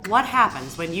What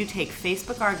happens when you take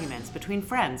Facebook arguments between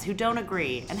friends who don't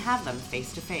agree and have them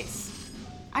face to face?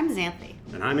 I'm Xanthi.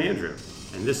 And I'm Andrew.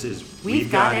 And this is We've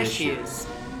Got Issues.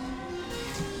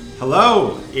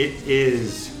 Hello, it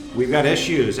is We've Got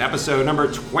Issues, episode number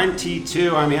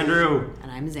 22. I'm Andrew. And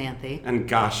I'm Xanthi. And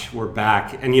gosh, we're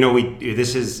back. And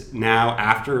this is now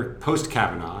after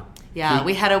post-Kavanaugh. Yeah,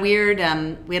 we had a weird,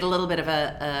 we had a little bit of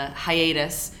a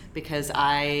hiatus because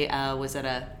I was at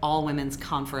an all-women's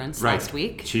conference last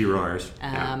week. She roars.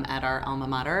 At our alma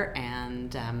mater,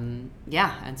 and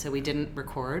and so we didn't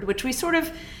record, which we sort of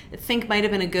think might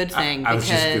have been a good thing I was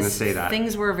because just going to say that.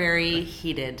 Things were very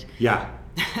heated. Yeah,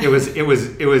 it was an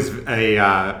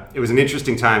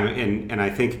interesting time, and I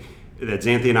think that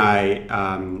Xanthi and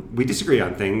I, we disagree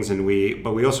on things,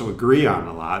 but we also agree on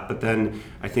a lot. But then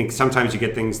I think sometimes you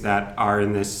get things that are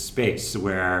in this space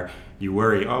where you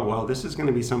worry, oh well, this is going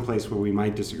to be someplace where we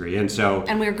might disagree, and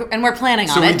we're planning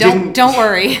on it. Don't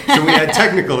worry. So we had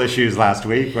technical issues last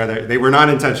week, whether they were not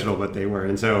intentional, but they were,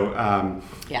 and so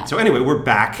So anyway, we're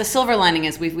back. The silver lining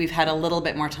is we've had a little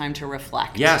bit more time to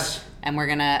reflect. Yes. And we're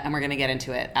gonna get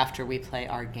into it after we play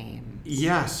our games.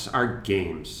 Yes, our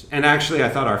games. And actually, I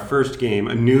thought our first game,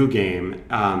 a new game,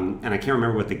 and I can't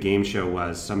remember what the game show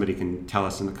was. Somebody can tell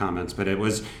us in the comments. But it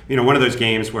was, one of those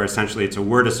games where essentially it's a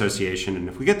word association, and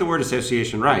if we get the word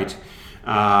association right,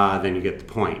 then you get the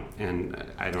point. And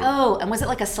I don't. Oh, and was it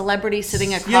like a celebrity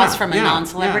sitting across from a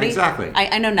non-celebrity? Yeah, exactly.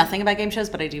 I know nothing about game shows,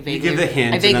 but I do vaguely. You give the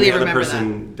hint, I vaguely and then the other remember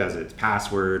person does its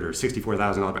password or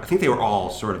 $64,000. I think they were all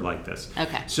sort of like this.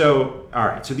 Okay. So, all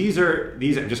right. So these are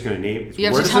I'm just going to name. You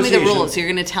have to tell me the rules. So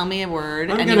you're going to tell me a word,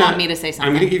 and you want me to say something.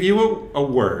 I'm going to give you a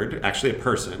word, actually a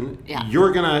person. Yeah.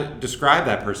 You're going to describe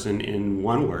that person in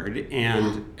one word,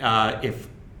 and if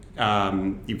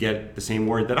you get the same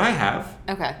word that I have,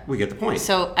 okay, we get the point.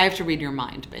 So I have to read your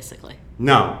mind, basically.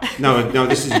 No.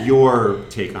 This is your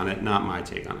take on it, not my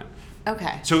take on it.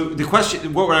 Okay. So the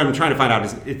question, what I'm trying to find out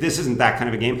is, this isn't that kind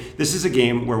of a game. This is a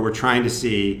game where we're trying to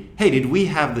see, hey, did we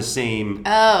have the same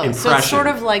impression? So it's sort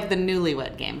of like the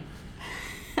Newlywed Game.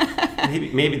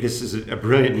 Maybe this is a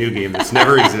brilliant new game that's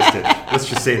never existed. Let's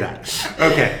just say that.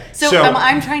 Okay. So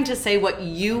I'm trying to say what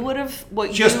you would have.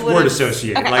 Just word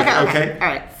associate. Okay. All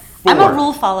right. Ford. I'm a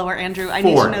rule follower, Andrew. I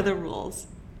need to know the rules.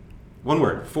 One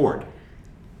word. Ford.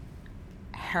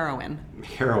 Heroin.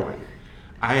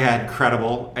 I had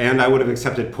credible, and I would have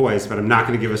accepted poise, but I'm not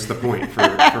going to give us the point for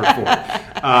Ford.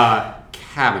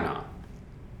 Kavanaugh.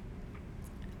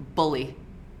 Bully.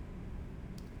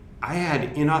 I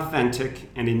had inauthentic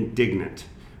and indignant,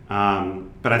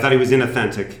 but I thought he was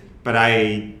inauthentic, but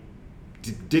I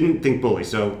didn't think bully,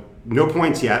 so no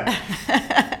points yet.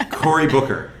 Cory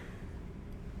Booker.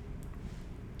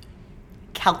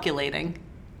 Calculating.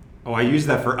 Oh, I used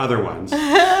that for other ones. But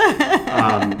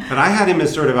I had him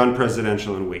as sort of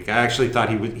unpresidential and weak. I actually thought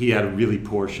he had a really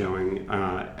poor showing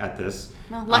at this.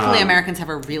 Well, luckily Americans have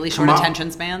a really short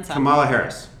attention span. So. Kamala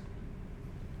Harris.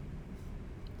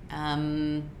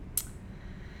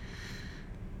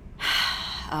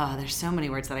 There's so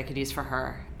many words that I could use for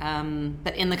her.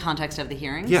 But in the context of the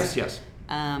hearings? Yes.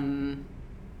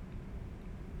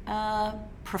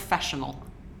 Professional.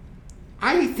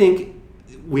 I think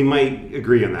we might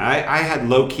agree on that. I had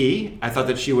low key. I thought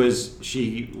that she was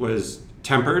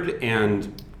tempered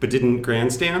but didn't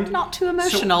grandstand. Not too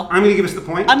emotional. So I'm going to give us the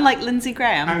point. Unlike Lindsey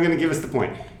Graham. I'm going to give us the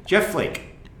point. Jeff Flake.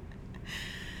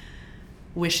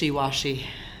 Wishy-washy.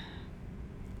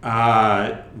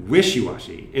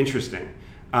 Wishy-washy. Interesting.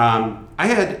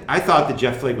 I thought that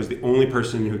Jeff Flake was the only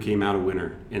person who came out a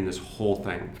winner in this whole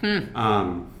thing.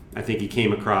 I think he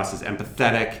came across as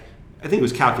empathetic. I think it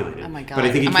was calculated. Oh my God! But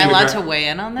I think Am I allowed to weigh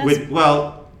in on this?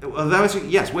 That was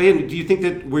yes. Weigh in. Do you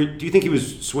think he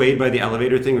was swayed by the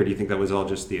elevator thing, or do you think that was all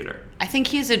just theater? I think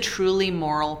he's a truly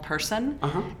moral person,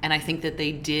 Uh-huh. and I think that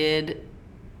they did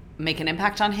make an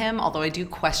impact on him, although I do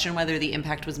question whether the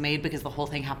impact was made because the whole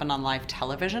thing happened on live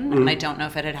television, and I don't know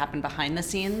if it had happened behind the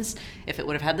scenes, if it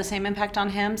would have had the same impact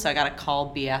on him, so I got to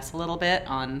call BS a little bit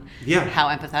on how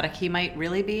empathetic he might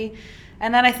really be.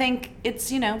 And then I think it's,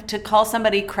 to call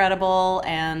somebody credible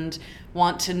and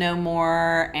want to know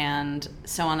more and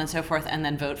so on and so forth, and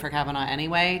then vote for Kavanaugh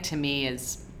anyway, to me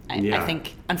is... I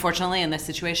think, unfortunately, in this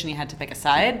situation, he had to pick a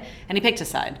side, and he picked a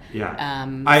side. Yeah.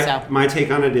 My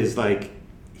take on it is,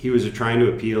 he was trying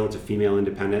to appeal to female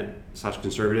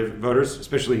independent/conservative voters,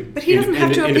 especially. But he doesn't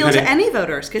have to appeal to any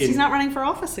voters because he's not running for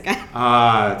office again.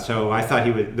 So I thought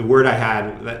he would. The word I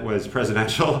had that was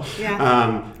presidential.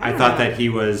 Yeah. I thought that he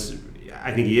was.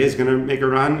 I think he is going to make a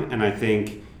run, and I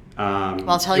think. Well,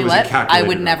 I'll tell you what. I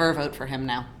would never vote for him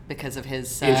now because of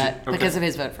his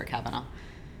vote for Kavanaugh.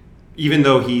 Even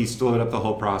though he slowed up the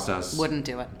whole process. Wouldn't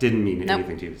do it. Didn't mean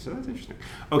anything to you. So that's interesting.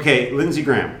 Okay, Lindsey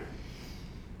Graham.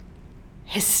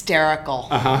 Hysterical.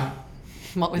 Uh-huh.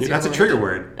 What was your That's word? a trigger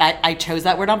word. I chose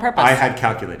that word on purpose. I had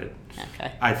calculated.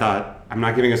 Okay. I thought, I'm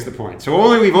not giving us the point.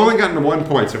 So we've only gotten to 1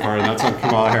 point so far, and that's on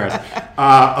Kamala Harris.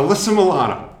 Alyssa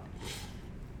Milano.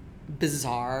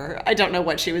 Bizarre. I don't know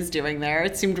what she was doing there.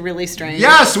 It seemed really strange.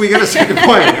 Yes, we get a second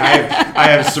point. I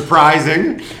have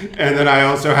surprising, and then I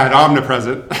also had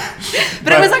omnipresent.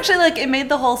 But it was actually like, it made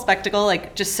the whole spectacle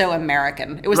like just so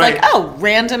American. It was Right. like, oh,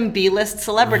 random B-list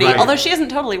celebrity. Right. Although she isn't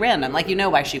totally random. Like, you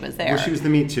know why she was there. Well, she was the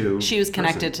Me Too. She was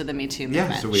connected person. to the Me Too Yeah,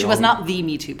 movement. so we She was all- not the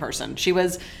Me Too person. She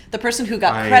was the person who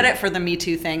got credit for the Me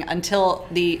Too thing until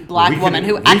the black We could- woman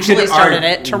who we actually could started argue-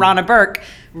 it, Tarana Burke,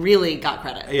 really got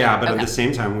credit. Yeah, but Okay. at the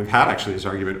same time, we've had actually this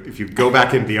argument. If you go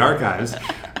back into the archives,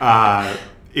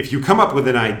 if you come up with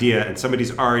an idea and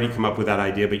somebody's already come up with that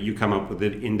idea, but you come up with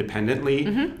it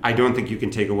independently, I don't think you can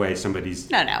take away somebody's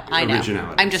No, I know.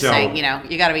 originality. I'm just So- saying,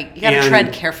 you gotta and-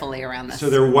 tread carefully around this. So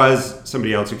there was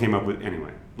somebody else who came up with.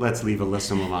 Anyway, let's leave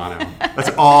Alyssa Milano. That's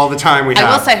all the time we have.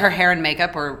 I will say her hair and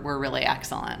makeup were really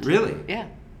excellent. Really? Yeah.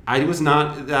 I was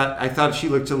not that. I thought she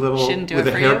looked a little She didn't do with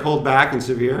it the for hair you? pulled back and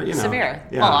severe. Severe.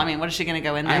 Yeah. Well, I mean, what is she going to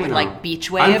go in there I with, know. like, beach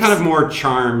waves? I'm kind of more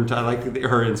charmed. I like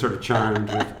her in sort of charmed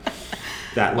with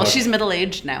that Well, look. she's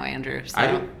middle-aged now, Andrew.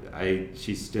 So.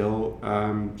 She's still,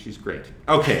 she's great.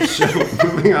 Okay, so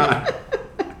moving on.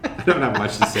 I don't have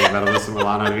much to say about Alyssa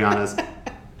Milano, to be honest.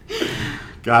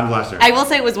 God bless her. I will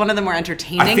say it was one of the more I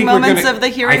entertaining think we're moments gonna- of the I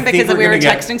hearing think because we're we were gonna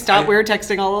get- texting. We were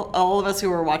texting all of us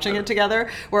who were watching it together.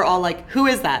 We're all like, "Who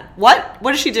is that? What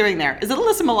is she doing there? Is it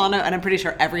Alyssa Milano?" And I'm pretty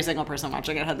sure every single person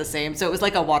watching it had the same. So it was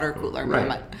like a water cooler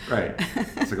moment. Right.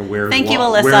 It's like a where's Thank you,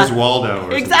 Alyssa. Where's Waldo? Or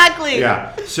something. Exactly.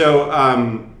 Yeah.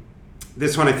 So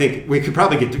this one, I think we could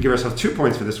probably give ourselves 2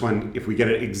 points for this one if we get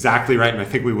it exactly right, and I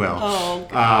think we will. Oh,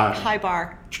 God. High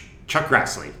bar. Chuck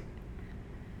Grassley.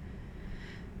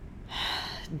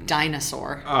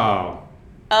 Dinosaur. Oh.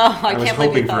 Oh, I was can't believe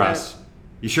hoping you for thought us.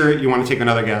 You sure you want to take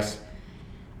another guess?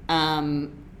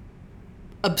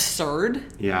 Absurd.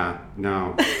 Yeah,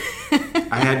 no.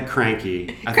 I had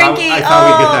Cranky. Cranky, I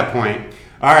thought we'd get that point.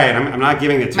 All right, I'm not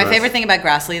giving it to My us. favorite thing about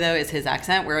Grassley, though, is his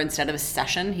accent, where instead of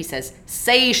session, he says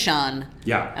 "session."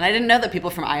 Yeah. And I didn't know that people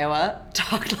from Iowa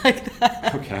talked like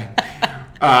that. Okay.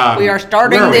 We are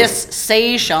starting where are we? this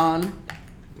session.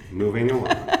 Moving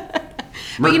along.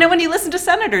 But when you listen to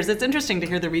senators, it's interesting to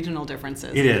hear the regional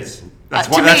differences. It is. That's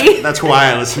to why. me. That's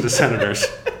why I listen to senators,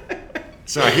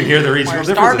 so I can hear the regional We're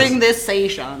differences. starting this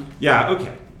session. Yeah.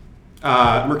 Okay.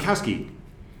 Murkowski.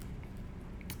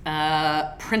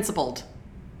 Principled.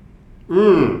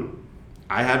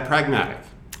 I had pragmatic.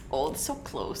 Oh, it's so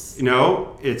close.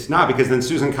 No, it's not, because then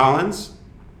Susan Collins.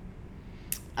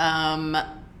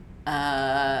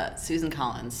 Susan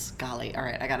Collins. Golly. All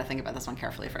right, I got to think about this one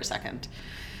carefully for a second.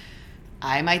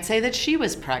 I might say that she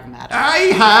was pragmatic. I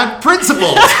had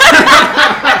principles.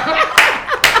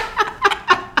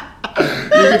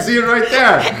 You can see it right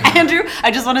there. Andrew,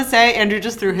 I just want to say, Andrew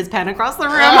just threw his pen across the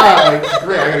room. Oh,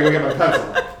 great! I gotta go get my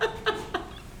pencil.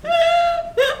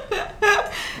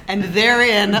 And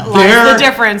therein lies the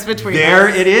difference between There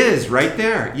us. it is, right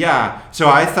there. Yeah. So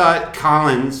I thought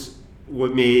Collins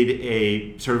made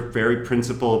a sort of very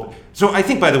principled. So I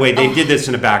think, by the way, they did this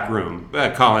in a back room,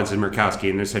 Collins and Murkowski,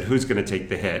 and they said, "Who's going to take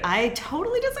the hit?" I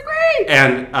totally disagree.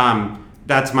 And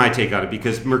that's my take on it,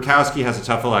 because Murkowski has a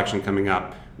tough election coming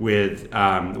up with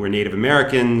where Native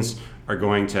Americans are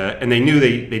going to, and they knew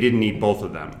they didn't need both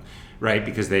of them, right?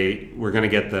 Because they were going to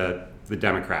get the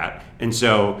Democrat. And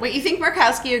so Wait, you think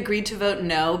Murkowski agreed to vote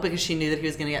no because she knew that he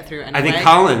was going to get through anyway? I think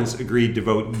Collins agreed to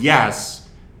vote yes,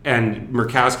 and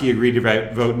Murkowski agreed to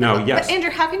vote no. Yes. But Andrew,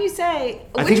 how can you say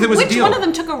I think there was a which deal. one of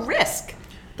them took a risk?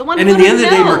 The one And who in the end of the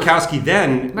day, voted no. Murkowski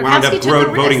then wound Murkowski up took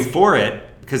a voting risk. for it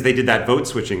because they did that vote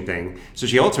switching thing. So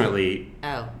she ultimately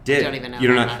did. I don't even know. You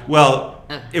don't know. about that. Well,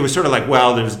 Ugh. it was sort of like,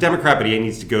 well, there was a Democrat, but he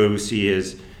needs to go see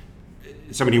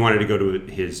somebody wanted to go to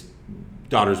his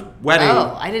daughter's wedding.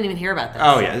 Oh, I didn't even hear about this.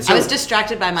 Oh, yeah. So- I was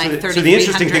distracted by my 3300 So the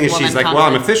interesting thing is she's like, well,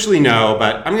 I'm conference. officially no,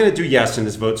 but I'm going to do yes in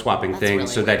this vote swapping That's thing really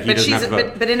so weird. that he doesn't have to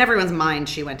vote. But in everyone's mind,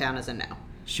 she went down as a no.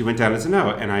 She went down as a no,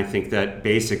 and I think that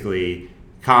basically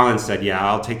Collins said, yeah,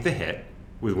 I'll take the hit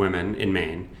with women in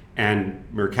Maine, and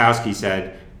Murkowski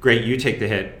said, great, you take the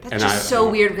hit. That's and just so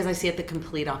weird because I see it the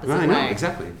complete opposite Well, I way. know,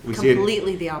 exactly. We see it.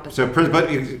 Completely the opposite. So, but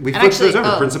we And flipped actually, those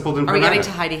over, principled and are we getting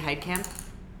pragmatic. to Heidi Heitkamp?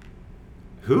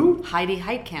 Who? Heidi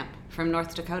Heitkamp from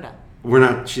North Dakota.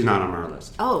 She's not on our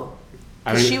list. Oh.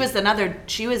 I 'Cause mean-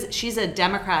 she was she's a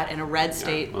Democrat in a red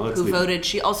state well, let's who leave it. voted,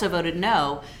 she also voted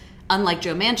no. unlike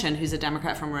Joe Manchin, who's a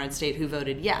Democrat from a red state who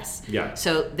voted yes. Yeah.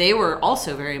 So they were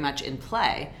also very much in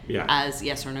play Yeah. as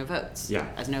yes or no votes. Yeah.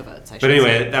 As no votes, I should But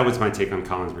anyway, say. that was my take on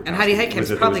Collins Murkowski. And Heidi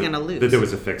Heitkamp's probably going to lose. That there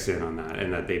was a fix-in on that,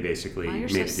 and that they basically Oh, you're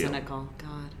made so a deal. cynical. God.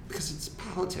 Because it's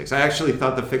politics. I actually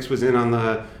thought the fix was in on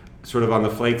the sort of on the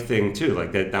flake thing too,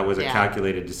 like that was a Yeah.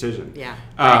 calculated decision. Yeah.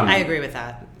 Um, I agree with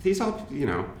that. These all,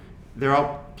 they're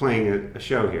all playing a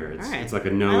show here. It's, All right. it's like I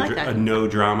like that. a no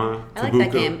drama. I like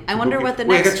that game. I wonder what the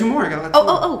Wait, next... I got two more. I got two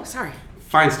more. Oh, sorry.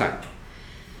 Feinstein.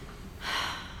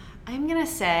 I'm going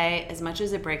to say, as much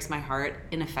as it breaks my heart,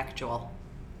 ineffectual.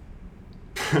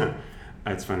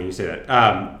 It's funny you say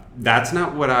that. That's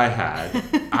not what I had.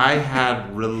 I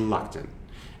had reluctant.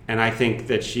 And I think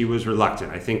that she was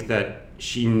reluctant. I think that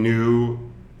she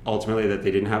knew ultimately that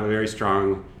they didn't have a very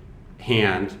strong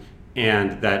hand,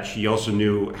 and that she also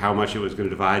knew how much it was going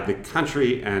to divide the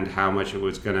country and how much it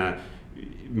was going to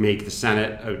make the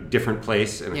Senate a different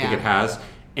place, and I think it has.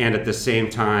 And at the same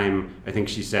time, I think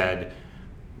she said,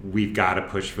 we've got to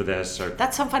push for this.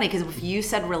 That's so funny, because if you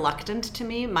said reluctant to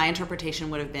me, my interpretation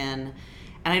would have been,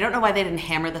 and I don't know why they didn't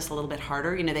hammer this a little bit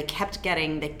harder.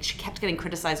 She kept getting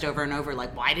criticized over and over,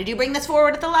 like, why did you bring this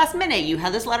forward at the last minute? You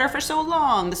had this letter for so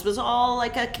long. This was all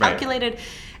like a calculated. Right.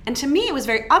 And to me, it was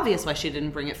very obvious why she didn't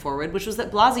bring it forward, which was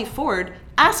that Blasey Ford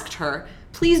asked her,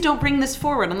 please don't bring this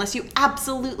forward unless you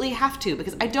absolutely have to,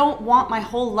 because I don't want my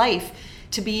whole life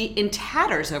to be in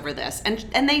tatters over this.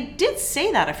 And they did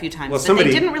say that a few times, but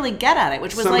they didn't really get at it,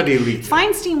 which was like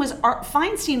Feinstein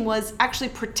was actually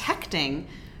protecting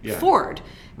Ford,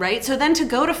 right? So then to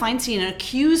go to Feinstein and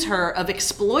accuse her of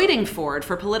exploiting Ford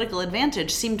for political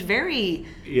advantage seemed very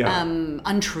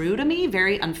untrue to me,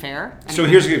 very unfair. So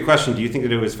here's a good question. Do you think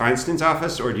that it was Feinstein's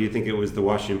office, or do you think it was the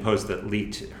Washington Post that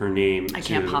leaked her name? I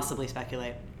can't possibly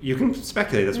speculate. You can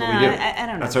speculate. That's what we do. I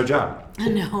don't know. That's our job.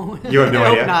 No. You have no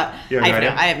idea? Not. You have no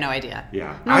idea? I have no idea.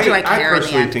 Yeah. Nor do I care. I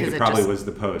personally think it probably was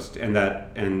the Post, and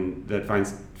that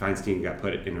Feinstein got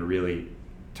put in a really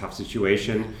tough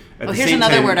situation. Here's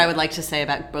another word I would like to say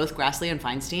about both Grassley and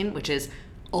Feinstein, which is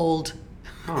old.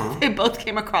 They both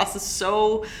came across as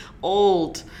so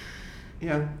old.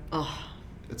 Yeah. Oh.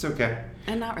 It's okay.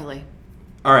 And not really.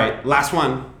 All right, last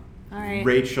one. All right.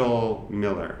 Rachel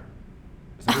Miller.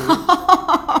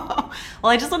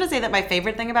 Well, I just want to say that my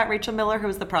favorite thing about Rachel Miller, who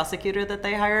was the prosecutor that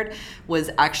they hired, was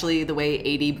actually the way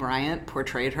Aidy Bryant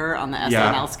portrayed her on the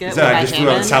SNL skit. So I just flew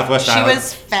on Southwest She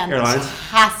was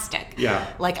fantastic. Airlines. Yeah.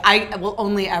 Like, I will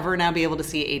only ever now be able to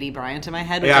see Aidy Bryant in my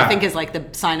head, which I think is like the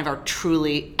sign of our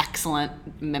truly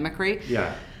excellent mimicry.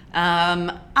 Yeah.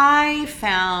 I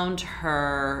found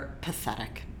her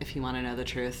pathetic, if you want to know the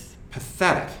truth.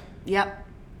 Pathetic? Yep.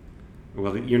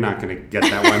 Well, you're not going to get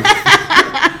that one.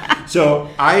 So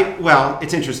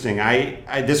it's interesting.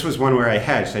 This was one where I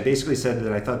hedged. I basically said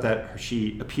that I thought that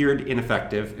she appeared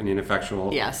ineffective and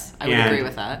ineffectual. Yes, I would agree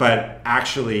with that. But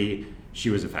actually, she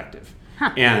was effective.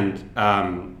 Huh. And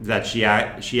that she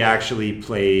actually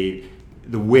played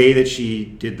the way that she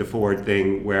did the Ford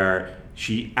thing, where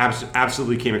she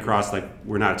absolutely came across like,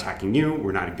 we're not attacking you,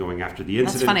 we're not going after the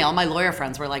incident. That's funny. All my lawyer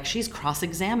friends were like, she's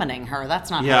cross-examining her. That's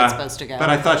not how it's supposed to go. But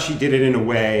I thought she did it in a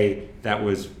way that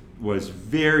was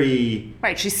very...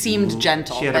 Right, she seemed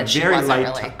gentle, she had but a she very wasn't light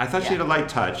really. I thought she had a light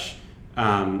touch,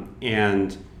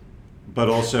 but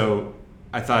also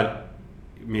I thought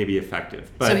maybe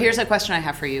effective. But so here's a question I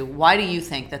have for you. Why do you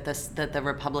think that the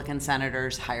Republican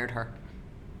senators hired her?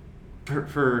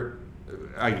 What's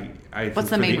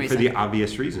the main reason? For the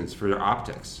obvious reasons, for their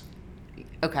optics.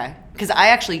 Okay, because I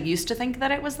actually used to think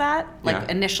that it was that.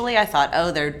 Initially, I thought,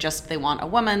 they want a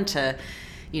woman to,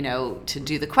 to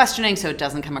do the questioning, so it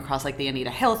doesn't come across like the Anita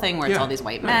Hill thing, where it's all these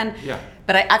white men. Yeah.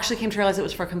 But I actually came to realize it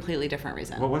was for a completely different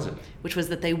reason. What was it? Which was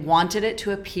that they wanted it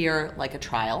to appear like a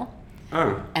trial.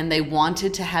 Oh. And they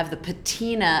wanted to have the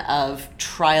patina of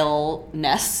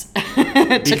trialness,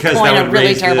 to coin a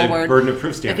really terrible word. Burden of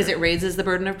proof standard. Because it raises the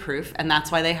burden of proof, and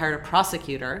that's why they hired a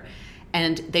prosecutor.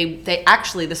 And they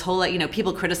actually, this whole,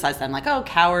 people criticize them like, oh,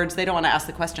 cowards, they don't want to ask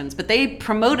the questions. But they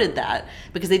promoted that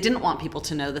because they didn't want people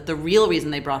to know that the real reason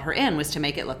they brought her in was to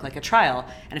make it look like a trial.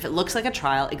 And if it looks like a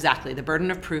trial, exactly, the burden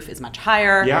of proof is much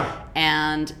higher. Yeah.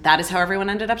 And that is how everyone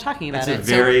ended up talking about it. That's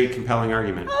a very compelling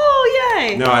argument. Oh,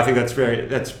 yay. No, I think that's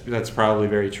probably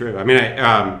very true. I mean,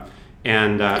 I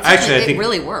think it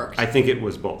really worked. I think it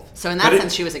was both. So in that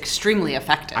sense, she was extremely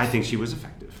effective. I think she was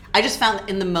effective. I just found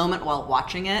in the moment while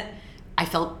watching it, I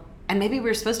felt, and maybe we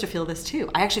were supposed to feel this too,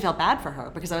 I actually felt bad for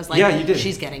her because I was like, you did.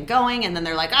 She's getting going, and then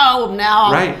they're like, oh,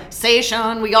 now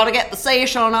session, we got to get the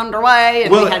session underway,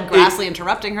 and we had Grassley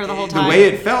interrupting her the whole time. The way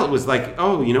it felt was like,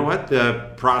 oh, you know what,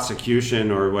 the prosecution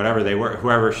or whatever they were,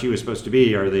 whoever she was supposed to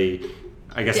be, or the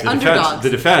I guess The the underdogs.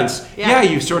 defense. Yeah,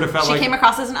 you sort of felt she like came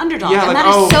across as an underdog, Yeah, and like, that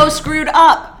is oh. so screwed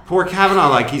up. poor Kavanaugh,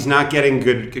 like he's not getting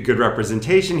good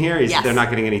representation here. Yes. They're not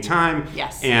getting any time.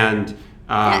 Yes. And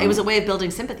It was a way of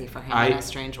building sympathy for him in a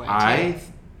strange way.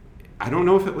 I don't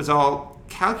know if it was all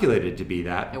calculated to be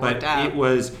that, but worked out. it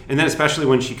was. And then especially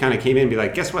when she kind of came in and be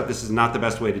like, guess what? This is not the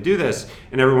best way to do this.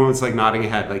 And everyone was like nodding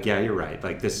ahead, like, yeah, you're right.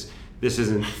 Like this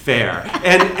isn't fair.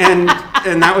 and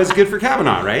that was good for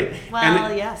Kavanaugh, right?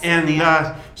 Well, yes, in And the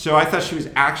end. so I thought she was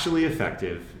actually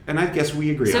effective. And I guess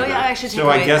we agree So, on yeah, that. I should take so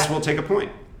I away guess that. we'll take a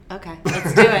point. Okay,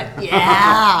 let's do it.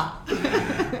 Yeah.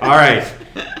 All right.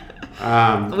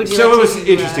 Would you So like it was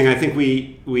to, interesting. I think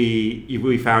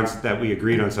we found that we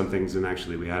agreed on some things, and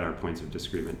actually we had our points of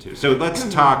disagreement too. So let's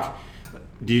talk.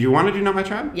 Do you want to do Not My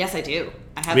Tribe? Yes, I do.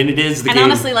 I mean, it is the and game.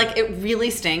 honestly, like, it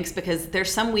really stinks because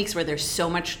there's some weeks where there's so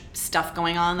much stuff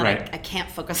going on that Right. I can't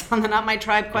focus on the Not My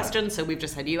Tribe questions. So we've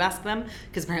just had you ask them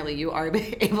because apparently you are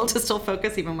able to still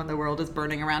focus even when the world is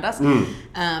burning around us.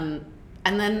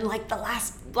 And then, like, the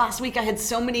last week, I had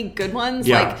so many good ones.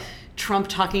 Yeah. Like Trump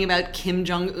talking about Kim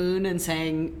Jong-un and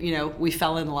saying, we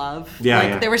fell in love. Yeah, like,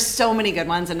 yeah. there were so many good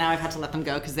ones, and now I've had to let them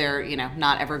go because they're,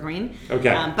 not evergreen. Okay.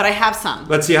 But I have some.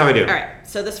 Let's see how I do. All right.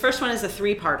 So this first one is a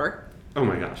 3-parter. Oh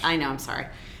my gosh. I know, I'm sorry.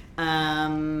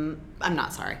 I'm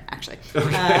not sorry, actually.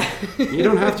 You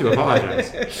don't have to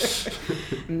apologize.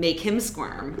 Make him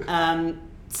squirm.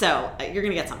 So you're going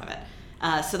to get some of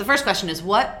it. So the first question is,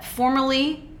 what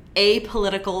formerly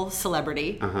apolitical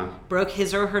celebrity broke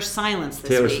his or her silence this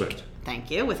Taylor week? Swift.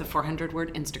 Thank you, with a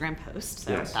 400-word Instagram post.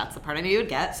 So Yes. that's the part I knew you would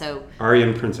get. So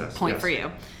Aryan Princess. point yes. for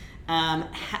you.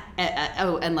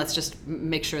 And let's just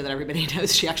make sure that everybody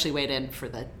knows she actually weighed in for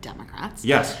the Democrats.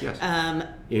 Yes, yes.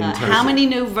 In Tennessee. How many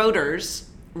new voters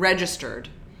registered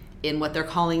in what they're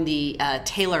calling the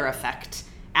Taylor effect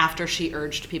after she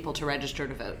urged people to register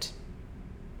to vote?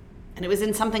 And it was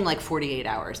in something like 48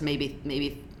 hours,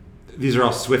 maybe. These are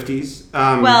all Swifties.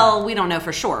 Well, we don't know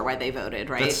for sure why they voted,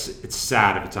 right? It's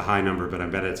sad if it's a high number, but I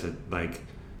bet it's at like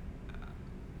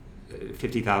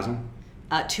 50,000.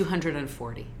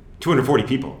 240. 240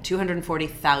 people.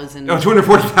 240,000 Oh,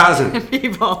 240,000.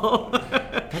 people.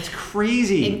 That's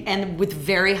crazy. And with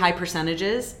very high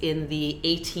percentages in the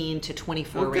 18 to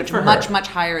 24 Oh, good range. for her. Much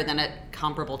higher than at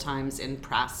comparable times in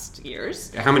past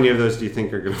years. How many of those do you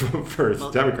think are going to vote for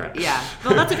the Democrat? Yeah,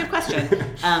 well, that's a good question.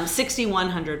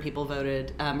 6,100 people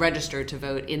registered to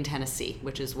vote in Tennessee,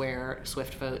 which is where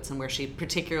Swift votes and where she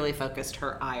particularly focused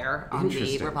her ire on the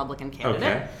Interesting. Republican candidate.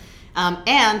 Okay.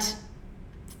 And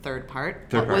third part,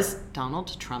 Third what part. was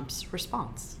Donald Trump's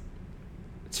response?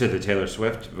 To the Taylor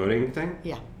Swift voting thing?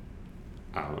 Yeah.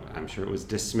 Oh, I'm sure it was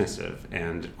dismissive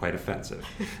and quite offensive.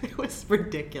 It was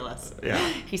ridiculous. Yeah.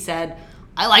 He said,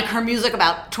 I like her music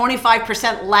about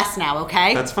 25% less now,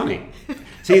 okay? That's funny.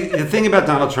 See, the thing about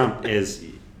Donald Trump is,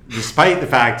 despite the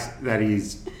fact that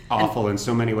he's awful in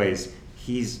so many ways,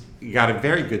 he's got a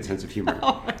very good sense of humor.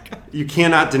 Oh my God. You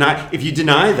cannot deny. If you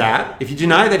deny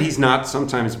that he's not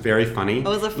sometimes very funny, It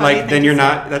was a funny thing then to you're say.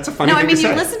 not. That's a funny No, thing I mean, to you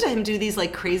say. listen to him do these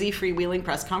like crazy freewheeling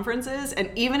press conferences, and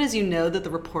even as you know that the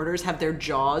reporters have their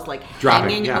jaws like Dropping,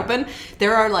 hanging yeah. open,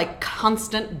 there are like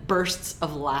constant bursts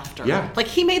of laughter. Yeah. Like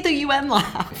he made the UN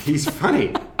laugh. He's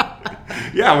funny.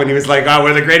 Yeah, when he was like, "Oh,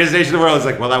 we're the greatest nation in the world," it's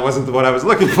like, "Well, that wasn't what I was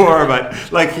looking for," but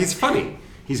like, he's funny.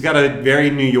 He's got a very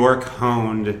New York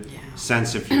honed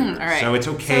sense of humor, All right. so it's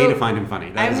okay to find him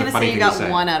funny. That I'm is going a to funny say you thing to got say.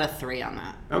 1 out of 3 on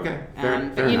that. Okay,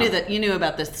 fair But you knew enough. that you knew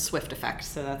about this Swift effect,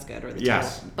 so that's good. Or the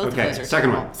Yes. Taylor. Both Okay, of those are second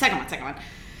terrible. one. Second one.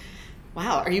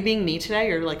 Wow, are you being me today?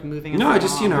 You're like moving. No, us I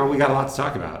just along. we got a lot to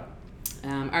talk about.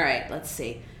 All right, let's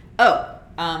see. Oh,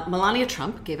 Melania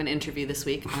Trump gave an interview this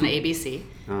week on ABC,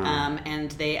 and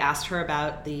they asked her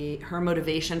about her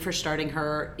motivation for starting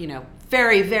her,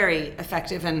 very, very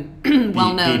effective and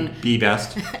well-known Be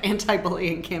best.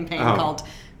 anti-bullying campaign Oh. called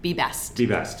Be Best. Be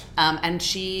best. And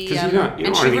she 'Cause you don't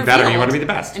and wanna she be better, you revealed- wanna be the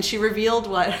best. And she revealed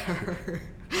what her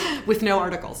with no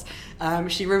articles.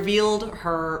 She revealed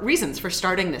her reasons for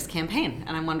starting this campaign,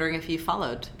 and I'm wondering if you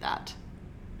followed that.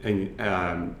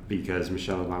 And because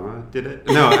Michelle Obama did it.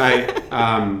 No,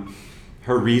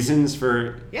 her reasons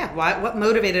for Yeah, what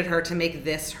motivated her to make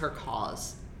this her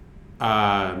cause?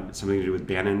 something to do with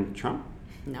Bannon Trump.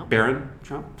 No. Barron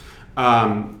Trump.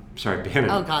 Sorry, Bannon.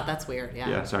 Oh God, that's weird. Yeah.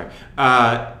 Yeah, sorry.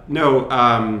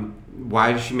 No.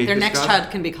 Why did she make Their this next cause?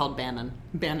 child can be called Bannon.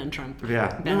 Bannon Trump. Yeah.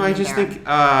 Bannon No, I and just Barron. think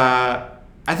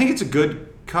I think it's a good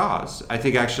cause. I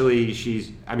think actually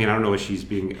I don't know if she's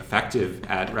being effective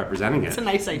at representing it. It's a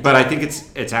nice idea. But I think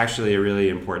it's actually a really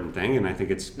important thing, and I think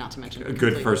it's Not to mention a good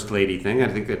completely- first lady thing. I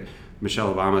think that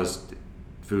Michelle Obama's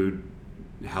food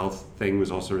health thing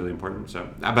was also really important. So,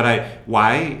 but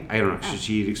why? I don't know. Should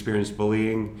she experience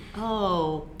bullying?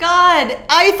 Oh, God.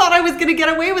 I thought I was going to get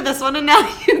away with this one, and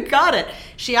now you got it.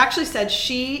 She actually said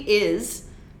she is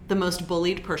the most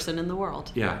bullied person in the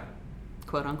world. Yeah.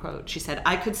 Quote unquote. She said,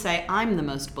 I could say I'm the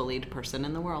most bullied person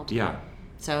in the world. Yeah.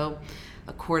 So,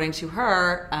 according to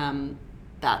her,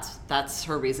 that's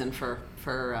her reason for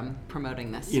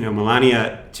promoting this.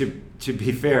 Melania, to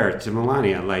be fair to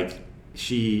Melania, like,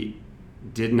 she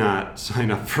did not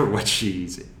sign up for what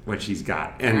she's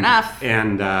got. Fair enough.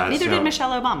 And neither did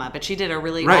Michelle Obama, but she did a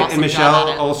really right. awesome And Michelle job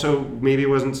at it. also maybe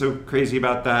wasn't so crazy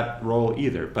about that role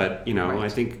either. But Right. I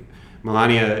think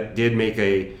Melania did make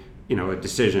a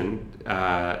decision,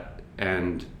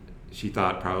 and she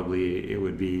thought probably it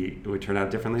would turn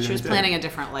out differently. She was planning a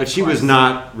different life. But she was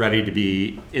not ready to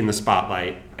be in the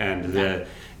spotlight and the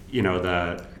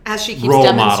as she keeps role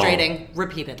demonstrating model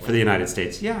repeatedly for the United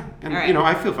States. Yeah, and All right.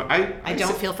 I feel for I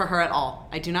don't feel for her at all.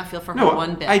 I do not feel for her no,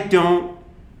 one bit. I don't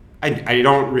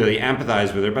really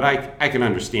empathize with her, but I can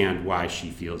understand why she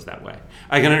feels that way.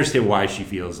 I can understand why she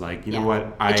feels like, you know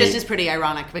what, it just is pretty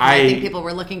ironic because I think people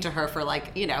were looking to her for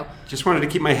just wanted to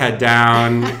keep my head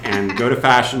down and go to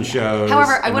fashion shows.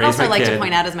 However, I and would raise also my like kid. to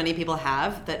point out, as many people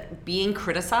have, that being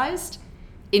criticized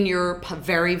in your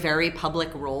very, very public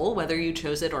role, whether you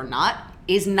chose it or not,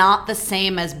 is not the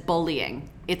same as bullying.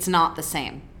 It's not the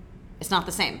same. It's not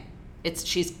the same.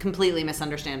 She's completely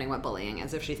misunderstanding what bullying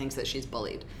is if she thinks that she's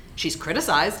bullied. She's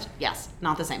criticized, yes,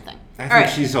 not the same thing. I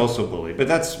think she's also bullied,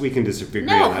 but we can disagree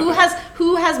No, on that.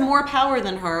 who has more power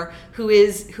than her? Who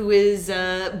is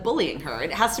bullying her?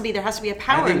 There has to be a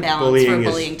power imbalance for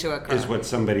bullying to occur. Is what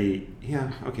somebody?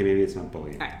 Yeah, okay, maybe it's not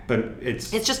bullying, right. But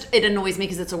it annoys me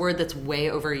because it's a word that's way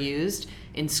overused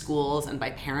in schools and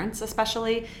by parents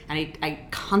especially, and I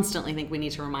constantly think we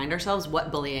need to remind ourselves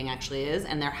what bullying actually is,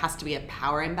 and there has to be a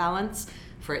power imbalance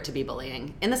for it to be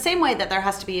bullying, in the same way that there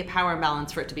has to be a power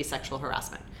imbalance for it to be sexual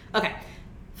harassment. Okay,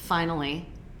 finally,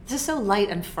 this is so light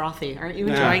and frothy. Aren't you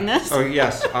enjoying this? Oh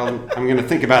yes, I'm going to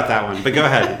think about that one. But go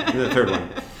ahead, the third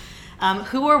one.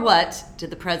 Who or what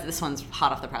did the president? This one's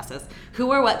hot off the presses.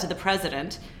 Who or what did the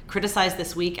president criticize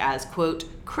this week as, quote,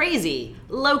 crazy,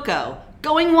 loco,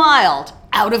 going wild,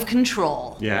 out of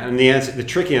control? Yeah, and the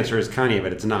trick answer is Kanye,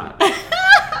 but it's not.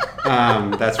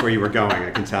 That's where you were going,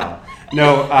 I can tell.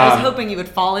 No, I was hoping you would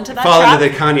fall into that trap. trap.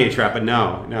 Into the Kanye trap, but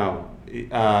no.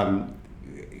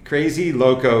 Crazy,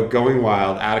 loco, going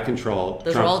wild, out of control.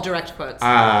 Those Trump. are all direct quotes.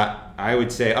 I would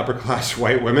say upper class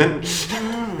white women.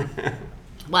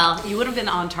 Well, you would have been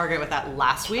on target with that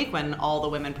last week when all the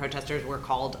women protesters were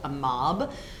called a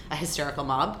mob, a hysterical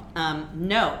mob.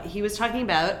 No, he was talking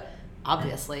about,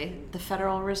 obviously, the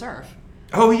Federal Reserve.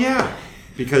 Oh, yeah.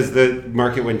 Because the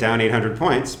market went down 800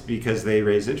 points because they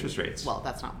raised interest rates. Well,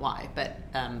 that's not why, but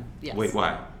yes. Wait,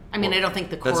 why? I mean, I don't think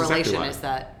the correlation exactly is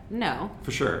that. No.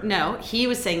 For sure. No, he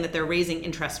was saying that they're raising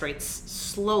interest rates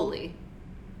slowly.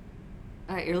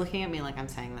 All right, you're looking at me like I'm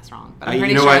saying this wrong, but I'm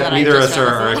pretty sure that neither of I us just read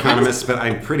are this. economists, but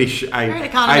I'm pretty sure. Right,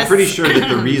 I'm pretty sure that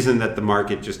the reason that the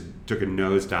market just took a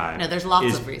nosedive. No, there's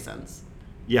lots of reasons.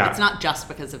 Yeah, it's not just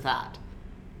because of that.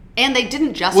 And they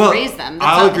didn't just raise them.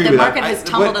 I'll agree the with market that. has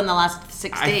tumbled in the last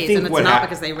 6 days, and it's not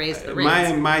because they raised the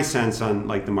rates. My sense on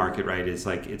like the market, right, is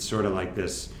like it's sort of like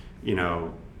this,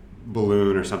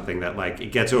 balloon or something that like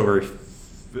it gets over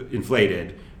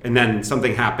inflated, and then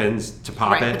something happens to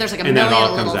pop right, it, but there's like a and then it million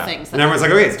all comes little out. things. And everyone's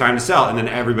like, okay, it's time to sell, and then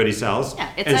everybody sells.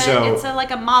 Yeah, it's like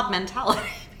a mob mentality,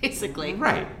 basically.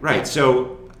 Right. Yeah.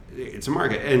 So it's a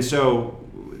market, and so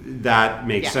that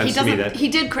makes sense to me. That he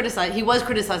did criticize. He was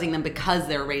criticizing them because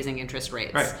they're raising interest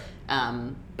rates. Right.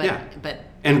 But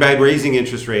and by raising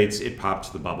interest rates, it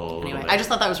popped the bubble a little anyway, bit. I just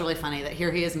thought that was really funny that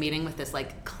here he is meeting with this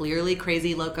like clearly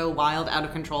crazy, loco, wild, out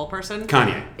of control person.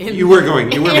 Kanye. You were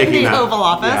making the that. Oval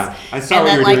Office. Yeah, I saw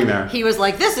what you were doing there. He was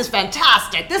like, "This is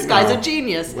fantastic. This guy's a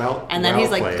genius." And then he's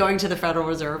like played. going to the Federal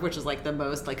Reserve, which is like the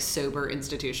most like sober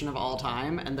institution of all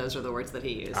time, and those are the words that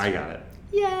he used. I got it.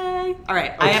 Yay! All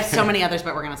right, I have so many others,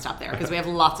 but we're gonna stop there because we have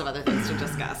lots of other things to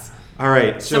discuss. All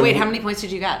right. So wait, how many points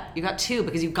did you get? You got 2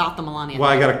 because you got the Melania. Well,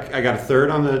 I got a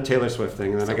third on the Taylor Swift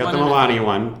thing, and then I got the Melania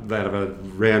one that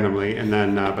randomly, and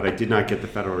then but I did not get the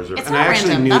Federal Reserve. It's and not I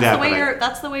actually random. knew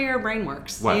That's the way your brain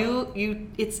works. What?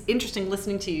 It's interesting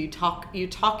listening to you talk. You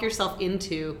talk yourself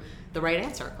into the right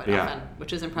answer quite often,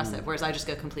 which is impressive. Whereas I just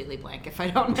go completely blank if I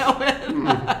don't know it.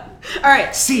 All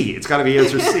right. C. It's got to be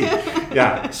answer C.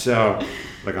 Yeah. So,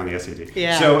 like on the SAT.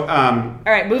 Yeah. So. All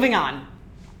right. Moving on.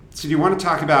 So do you want to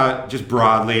talk about just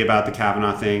broadly about the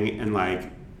Kavanaugh thing and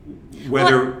like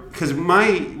whether because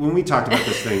when we talked about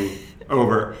this thing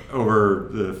over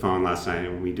the phone last night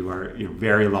when we do our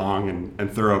very long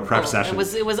and thorough prep session.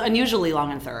 It was unusually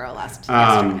long and thorough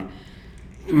yesterday.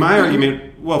 My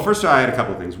argument, well, first of all, I had a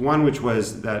couple of things. One, which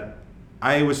was that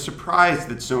I was surprised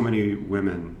that so many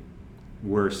women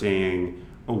were saying,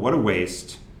 "Oh, what a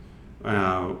waste!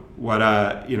 What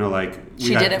a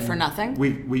she did it for nothing."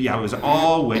 It was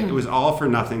all for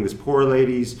nothing. This poor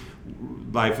lady's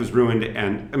life was ruined,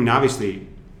 and I mean, obviously,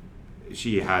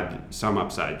 she had some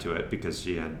upside to it because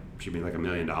she made like $1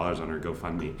 million on her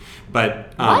GoFundMe.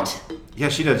 But what? Yeah,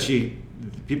 she did.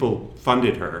 People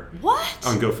funded her. What?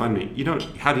 On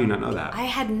GoFundMe. How do you not know that? I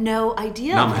had no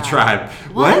idea. Not my tribe.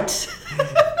 What?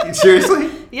 Seriously?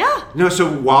 Yeah. No,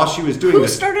 so while she was doing Who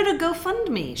this... started a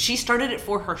GoFundMe? She started it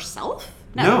for herself?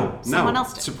 No. Someone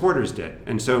else did. Supporters did.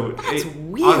 And so... That's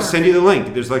weird. I'll send you the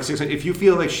link. There's like 600... If you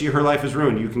feel like her life is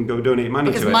ruined, you can go donate money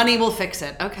to it. Because money will fix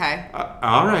it. Okay.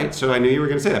 All right. So I knew you were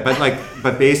going to say that.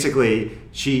 But basically,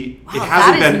 Wow,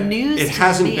 that is news it to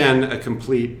hasn't me. been a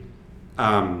complete...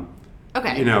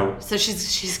 Okay. So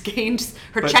she's gained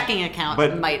her checking account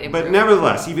might improve. But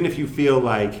nevertheless, even if you feel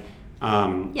like a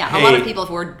lot of people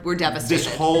were devastated.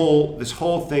 This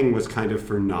whole thing was kind of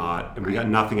for naught, and we got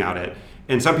nothing out of it.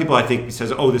 And some people, I think,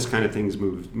 says, "Oh, this kind of thing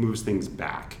moves things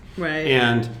back." Right.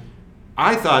 And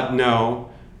I thought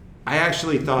no. I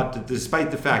actually thought that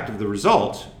despite the fact of the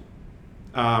result,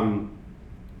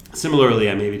 similarly,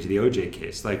 maybe to the OJ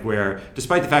case, like where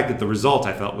despite the fact that the result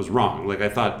I felt was wrong, like I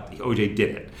thought OJ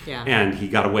did it, and he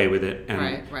got away with it, and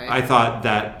right. I thought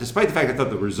that despite the fact I thought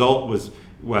the result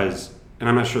was, and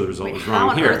I'm not sure the result was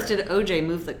wrong here. How on earth did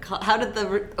OJ how did the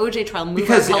OJ trial move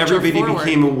because our culture everybody forward?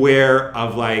 became aware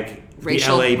of like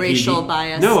racial the LAPD, racial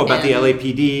bias. No, about the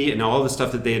LAPD and all the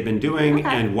stuff that they had been doing,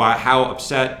 and how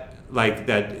upset like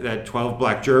that 12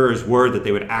 black jurors were that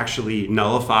they would actually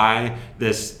nullify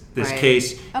this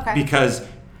case because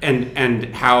and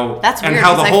how that's weird, and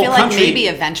how the whole I feel country, like maybe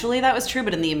eventually that was true,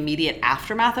 but in the immediate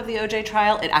aftermath of the OJ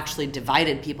trial, it actually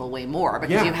divided people way more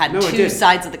because you had two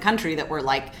sides of the country that were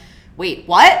like, wait,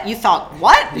 what? You thought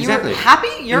what? Exactly. You were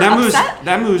happy? You're upset?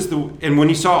 That moves and when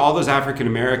you saw all those African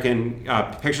American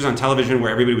pictures on television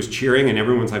where everybody was cheering and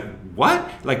everyone's like,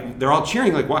 what? Like they're all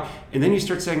cheering, like what? And then you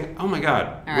start saying, oh my God.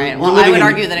 All right. Well, I would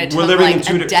argue that it took like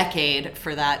a decade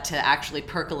for that to actually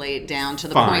percolate down to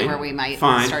the point where we might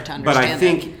start to understand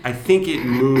it. But I think it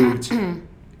moved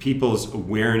people's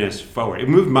awareness forward. It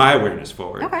moved my awareness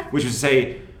forward, which is to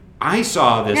say, I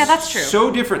saw this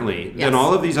so differently than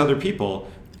all of these other people.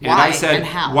 And I said,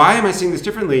 why am I seeing this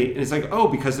differently? And it's like, oh,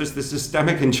 because there's this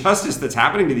systemic injustice that's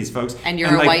happening to these folks. And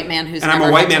you're a white man who's and I'm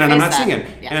a white man and I'm not seeing it.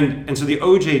 Yeah. And so the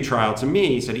OJ trial to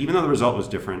me said, even though the result was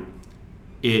different,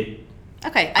 I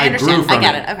understand. I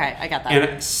get it. Okay, I got that.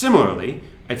 And similarly,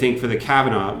 I think for the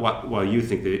Kavanaugh, while you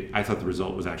think that I thought the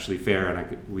result was actually fair,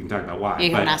 and we can talk about why.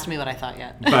 You haven't asked me what I thought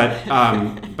yet.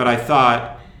 But I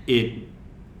thought it,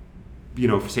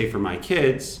 say for my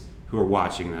kids who are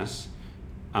watching this,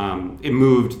 it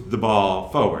moved the ball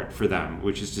forward for them,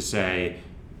 which is to say,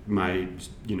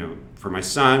 for my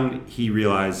son, he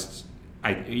realized,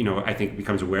 I think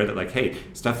becomes aware that like, hey,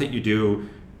 stuff that you do,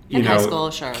 in high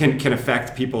school, sure, can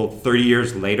affect people 30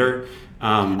 years later.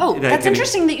 That's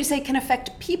interesting that you say can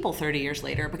affect people 30 years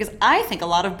later, because I think a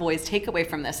lot of boys' takeaway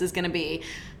from this is going to be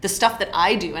the stuff that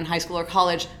I do in high school or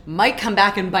college might come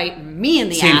back and bite me in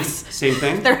the ass. Same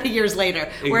thing. 30 years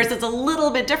later. Whereas it's a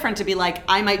little bit different to be like,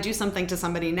 I might do something to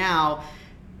somebody now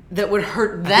that would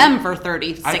hurt them for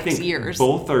 36 years.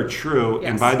 Both are true. Yes.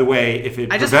 And by the way, if it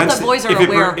prevents, just hope that boys are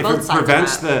aware of both sides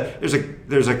prevents of that.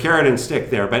 There's a carrot and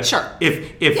stick there. But sure.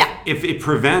 If it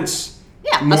prevents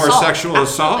more sexual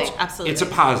assault, absolutely. It's a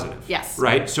positive. Yes.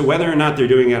 Right? So whether or not they're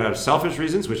doing it out of selfish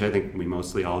reasons, which I think we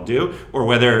mostly all do, or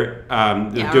whether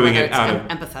they're doing it out of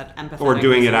empathetic or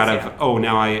doing it out reasons, of,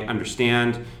 now I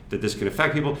understand that this can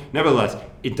affect people. Nevertheless,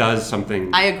 it does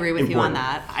something I agree with important. You on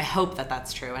that. I hope that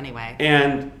that's true anyway.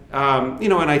 And,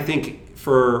 and I think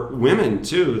for women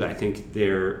too, I think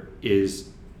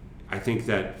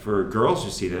that for girls who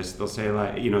see this, they'll say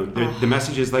like, the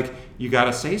message is like, you got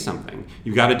to say something.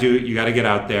 You got to get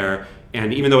out there.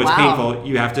 And even though it's painful,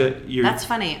 you have to. That's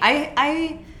funny.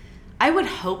 I would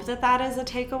hope that is a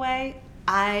takeaway.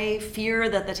 I fear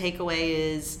that the takeaway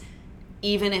is,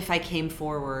 even if I came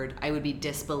forward, I would be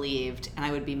disbelieved and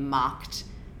I would be mocked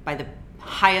by the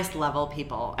highest level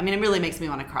people. I mean, it really makes me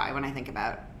want to cry when I think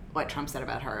about what Trump said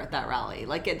about her at that rally.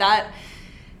 Like that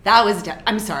was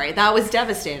I'm sorry. That was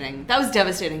devastating. That was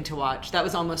devastating to watch. That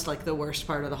was almost like the worst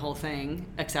part of the whole thing,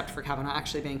 except for Kavanaugh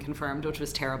actually being confirmed, which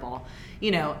was terrible.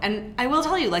 And I will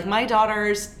tell you, like, my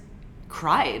daughters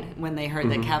cried when they heard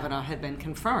that Kavanaugh had been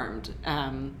confirmed.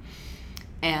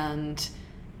 And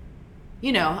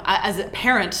as a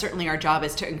parent, certainly our job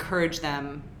is to encourage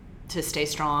them to stay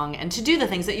strong and to do the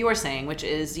things that you are saying, which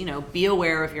is, be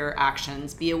aware of your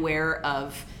actions, be aware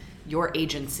of your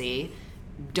agency,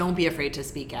 don't be afraid to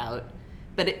speak out.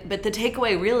 But the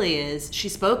takeaway really is she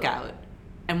spoke out,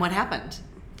 and what happened?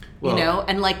 Well,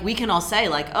 And like we can all say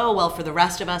like, oh, well, for the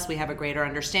rest of us, we have a greater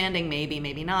understanding,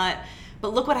 maybe not.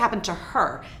 But look what happened to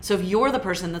her. So if you're the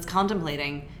person that's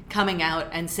contemplating coming out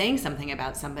and saying something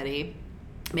about somebody,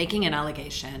 making an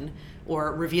allegation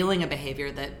or revealing an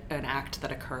act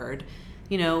that occurred,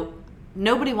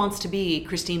 nobody wants to be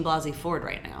Christine Blasey Ford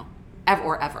right now,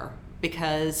 ever,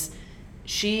 because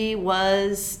she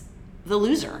was the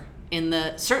loser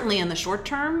certainly in the short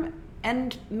term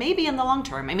and maybe in the long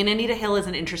term. I mean, Anita Hill is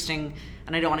an interesting,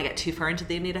 and I don't want to get too far into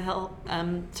the Anita Hill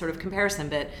sort of comparison,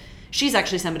 but she's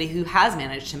actually somebody who has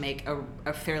managed to make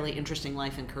a fairly interesting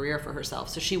life and career for herself.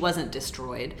 So she wasn't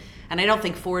destroyed. And I don't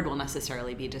think Ford will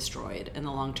necessarily be destroyed in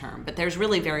the long term. But there's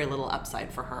really very little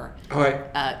upside for her,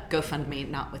 GoFundMe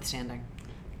notwithstanding.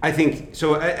 I think,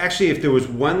 so actually, if there was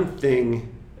one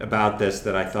thing about this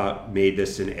that I thought made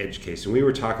this an edge case, and we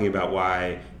were talking about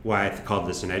why I called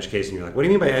this an edge case, and you're like, what do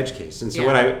you mean by edge case? And so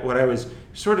what I was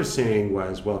sort of saying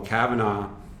was, well, Kavanaugh,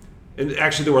 and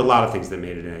actually there were a lot of things that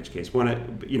made it an edge case. One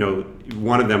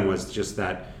of them was just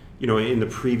that, in the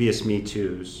previous Me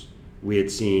Too's, we had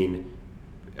seen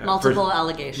multiple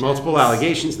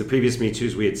allegations. The previous Me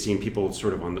Too's, we had seen people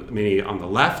sort of many on the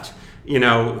left,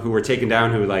 who were taken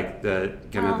down, who like the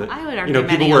kind of the, I would argue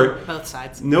people many were on both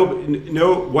sides.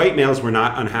 No white males were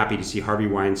not unhappy to see Harvey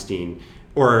Weinstein,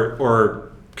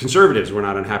 or conservatives were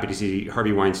not unhappy to see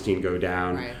Harvey Weinstein go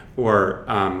down, right. or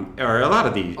a lot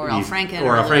of these, or Al Franken,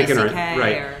 or Al Franken,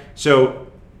 right? So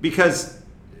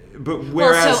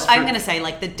whereas, so I'm going to say,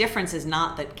 like, the difference is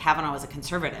not that Kavanaugh was a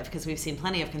conservative, because we've seen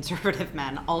plenty of conservative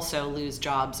men also lose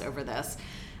jobs over this.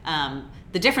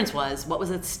 The difference was what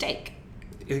was at stake.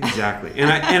 Exactly,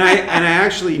 and I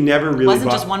actually never really it wasn't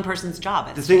bought, just one person's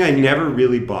job. The thing I never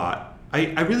really bought.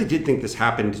 I really did think this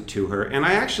happened to her, and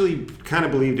I actually kind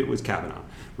of believed it was Kavanaugh,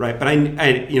 right? But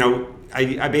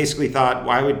I basically thought,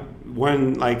 why would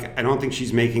one, like, I don't think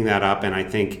she's making that up, and I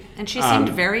think, and she seemed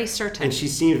very certain. And she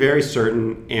seemed very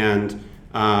certain, and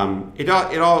it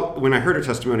all when I heard her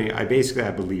testimony, I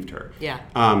believed her. Yeah.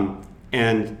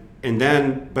 And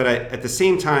then, but at the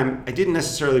same time, I didn't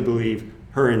necessarily believe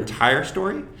her entire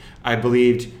story. I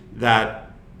believed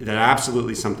that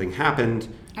absolutely something happened.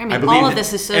 I mean, all of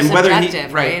this is so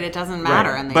subjective, right? It doesn't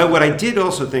matter. Right. But what I did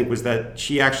also think was that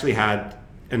she actually had,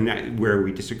 and where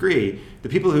we disagree, the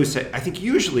people who say, I think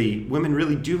usually women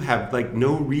really do have like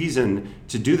no reason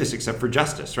to do this except for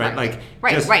justice, right?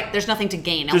 Right. There's nothing to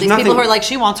gain. All these people who are like,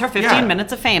 she wants her 15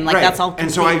 minutes of fame. Like, that's all. And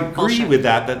so I agree bullshit. with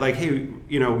that like, hey,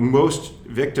 most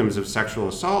victims of sexual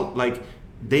assault, like,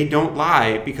 they don't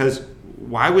lie because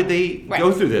why would they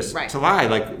go through this to lie?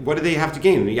 Like, what do they have to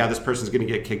gain? Yeah, this person's going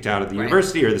to get kicked out of the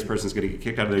university, or this person's going to get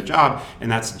kicked out of their job, and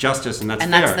that's justice, and that's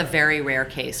fair. And that's the very rare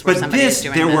case where somebody is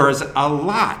doing that. There was a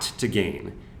lot to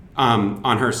gain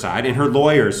on her side, and her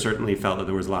lawyers certainly felt that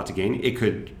there was a lot to gain. It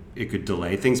could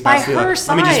delay things past the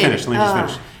election. Let me just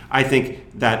finish. I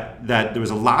think that there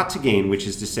was a lot to gain, which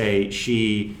is to say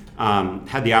she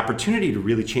had the opportunity to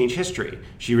really change history.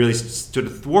 She really stood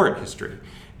athwart history.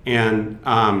 And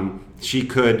she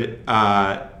could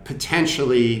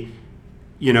potentially,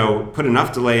 put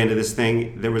enough delay into this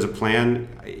thing. There was a plan,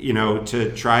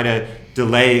 to try to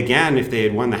delay again if they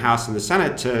had won the House and the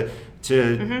Senate to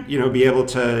be able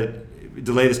to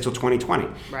delay this till 2020.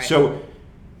 Right. So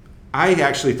I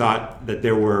actually thought that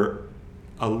there were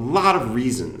a lot of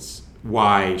reasons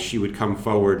why she would come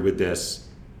forward with this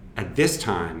at this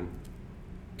time,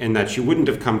 and that she wouldn't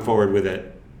have come forward with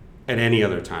it at any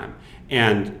other time.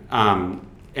 And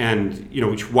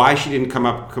why she didn't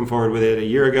come forward with it a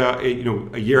year ago,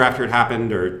 a year after it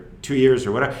happened, or 2 years,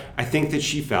 or whatever. I think that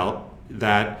she felt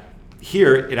that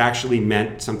here it actually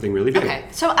meant something really big. Okay,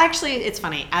 so actually, it's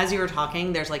funny. As you were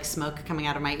talking, there's like smoke coming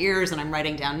out of my ears, and I'm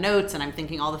writing down notes, and I'm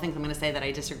thinking all the things I'm going to say that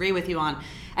I disagree with you on.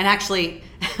 And actually,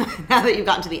 now that you've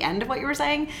gotten to the end of what you were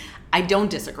saying, I don't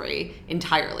disagree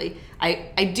entirely.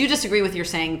 I do disagree with your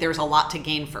saying there's a lot to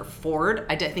gain for Ford.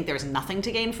 I think there's nothing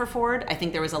to gain for Ford. I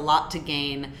think there was a lot to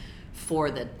gain for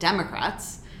the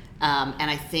Democrats. And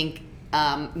I think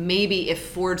maybe if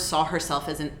Ford saw herself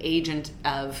as an agent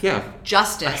of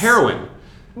justice. A heroine.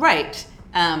 Right.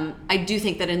 I do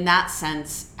think that in that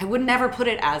sense, I would never put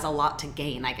it as a lot to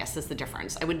gain, I guess is the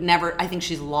difference. I think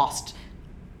she's lost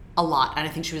a lot, and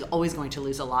I think she was always going to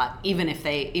lose a lot, even if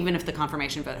the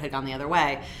confirmation vote had gone the other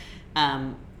way.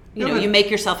 You make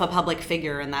yourself a public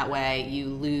figure in that way, you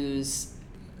lose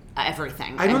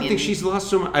everything. I don't think she's lost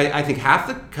so much. I think half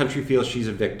the country feels she's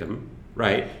a victim,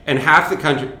 right? And half the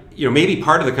country, maybe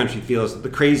part of the country feels, the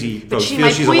crazy folks feel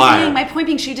she's a liar. My point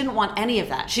being, she didn't want any of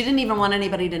that. She didn't even want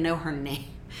anybody to know her name.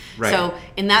 Right. So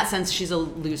in that sense, she's a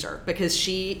loser because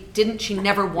she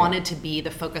never wanted to be the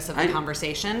focus of the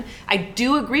conversation. I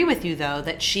do agree with you, though,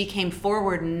 that she came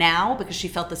forward now because she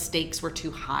felt the stakes were too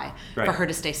high for her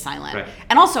to stay silent. Right.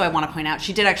 And also, I want to point out,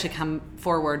 she did actually come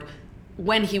forward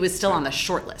when he was still on the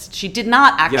short list. She did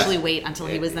not actually wait until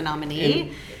he was the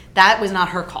nominee. That was not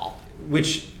her call.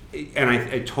 And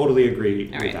I totally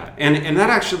agree with that. And that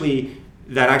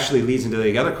actually leads into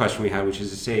the other question we had, which is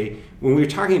to say, when we were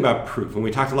talking about proof, when we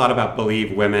talked a lot about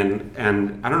believe women,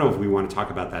 and I don't know if we want to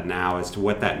talk about that now as to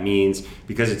what that means,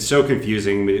 because it's so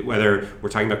confusing, whether we're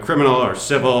talking about criminal or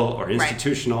civil or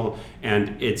institutional,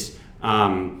 and it's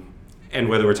and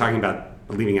whether we're talking about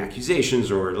believing accusations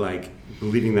or like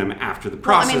believing them after the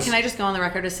process. Well, I mean, can I just go on the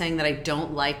record as saying that I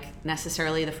don't like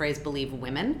necessarily the phrase believe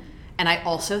women, and I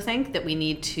also think that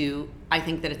I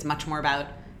think that it's much more about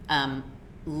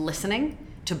listening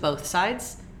to both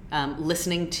sides,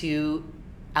 listening to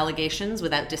allegations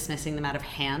without dismissing them out of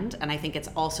hand. And I think it's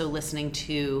also listening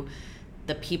to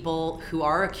the people who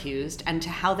are accused and to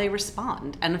how they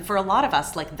respond. And for a lot of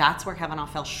us, like, that's where Kavanaugh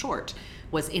fell short,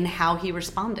 was in how he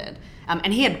responded.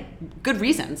 And he had good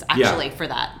reasons, actually, for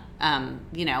that.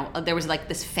 There was like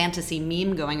this fantasy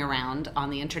meme going around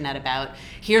on the internet about,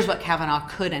 here's what Kavanaugh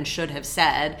could and should have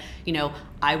said.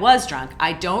 I was drunk.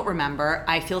 I don't remember.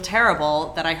 I feel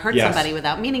terrible that I hurt somebody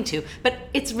without meaning to. But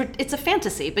it's a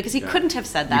fantasy because he couldn't have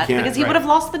said that because he would have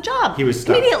lost the job. He was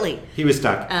stuck. Immediately. He was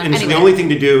stuck. And so the only thing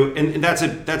to do, and that's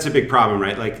a big problem,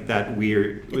 right? Like that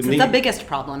weird. It's the biggest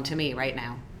problem to me right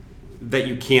now. That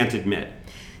you can't admit.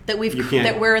 That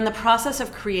we're in the process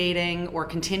of creating or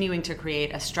continuing to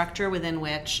create a structure within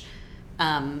which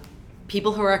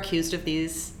people who are accused of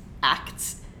these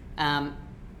acts,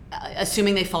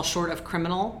 assuming they fall short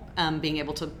of being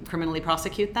able to criminally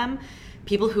prosecute them,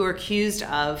 people who are accused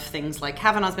of things like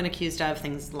Kavanaugh's been accused of,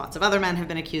 things lots of other men have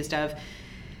been accused of,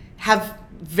 have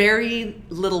very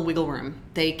little wiggle room.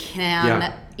 They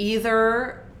can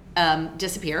either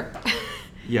disappear.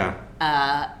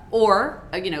 Or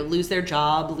lose their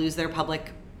job, lose their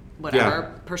public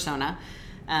persona,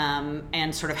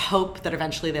 and sort of hope that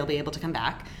eventually they'll be able to come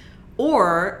back,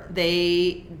 or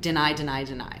they deny,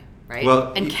 right?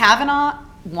 Well, and Kavanaugh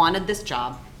wanted this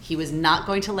job. He was not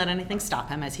going to let anything stop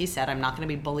him, as he said. I'm not going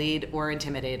to be bullied or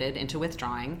intimidated into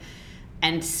withdrawing.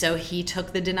 And so he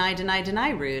took the deny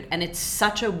route, and it's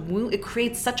such a wound. It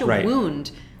creates such a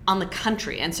wound on the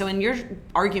country. And so in your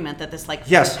argument that this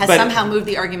has somehow moved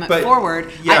the argument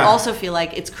forward, I also feel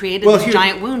like it's created this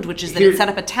giant wound, which is that it set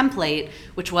up a template,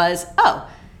 which was,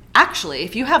 actually,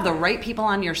 if you have the right people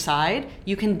on your side,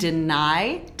 you can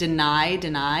deny,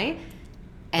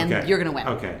 and you're going to win.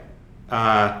 Okay.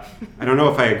 I don't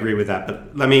know if I agree with that,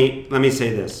 but let me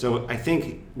say this. So I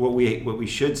think what we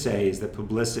should say is that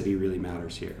publicity really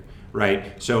matters here.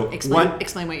 Right. So explain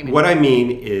what you mean. What I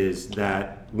mean is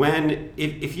that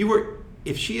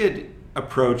if she had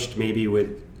approached maybe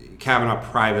with Kavanaugh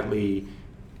privately,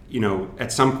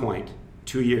 at some point,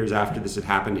 2 years after this had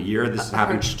happened, a year this had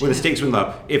happened, when the stakes were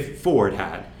low, if Ford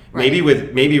had, maybe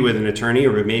with an attorney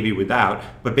or maybe without,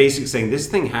 but basically saying this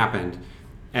thing happened,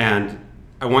 and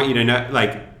I want you to know,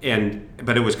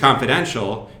 but it was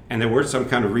confidential. And there were some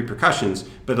kind of repercussions,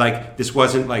 but this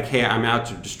wasn't like, hey, I'm out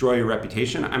to destroy your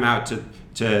reputation. I'm out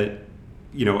to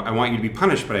I want you to be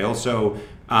punished, but I also,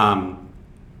 I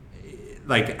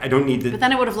don't need the. But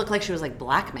then it would have looked like she was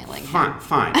blackmailing him.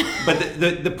 Fine. But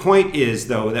the point is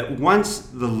though that once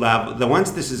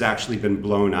this has actually been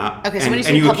blown up, okay, so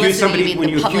when you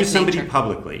accuse somebody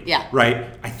publicly, right?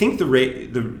 I think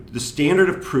the standard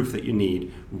of proof that you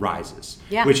need rises,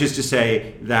 which is to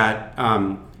say that.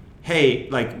 Hey,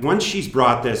 once she's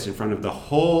brought this in front of the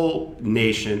whole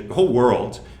nation, the whole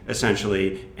world,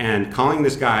 essentially, and calling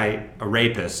this guy a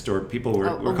rapist, or people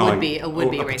were calling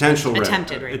a potential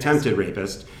attempted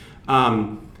rapist,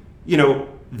 then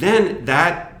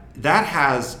that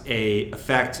has a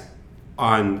effect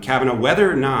on Kavanaugh, whether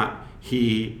or not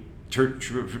he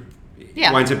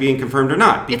winds up being confirmed or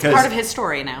not. Because it's part of his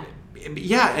story now.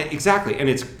 Yeah, exactly, and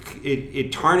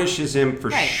it tarnishes him for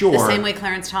sure. The same way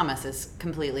Clarence Thomas is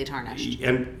completely tarnished.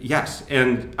 And yes,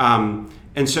 and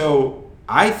so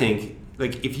I think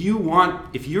if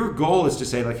your goal is to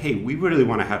say hey, we really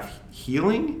want to have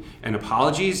healing and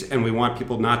apologies, and we want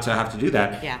people not to have to do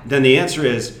that, then the answer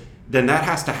is that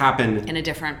has to happen in a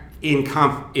different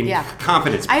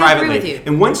confidence, I privately. agree with you.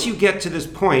 And once you get to this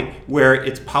point where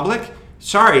it's public,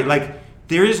 sorry,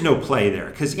 there is no play there,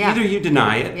 because either you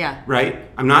deny it, right?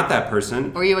 I'm not that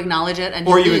person, or you acknowledge it, and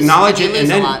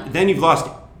then you've lost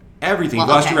everything. You've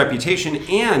lost your reputation,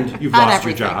 and you've lost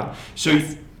your job. So,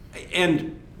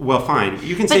 well, fine.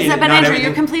 You can say, but Andrew,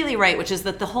 you're completely right, which is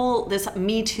that this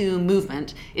Me Too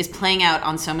movement is playing out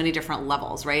on so many different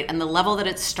levels, right? And the level that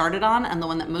it started on, and the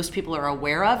one that most people are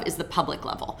aware of, is the public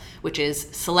level, which is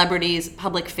celebrities,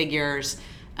 public figures.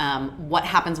 What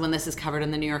happens when this is covered in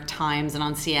the New York Times and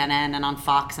on CNN and on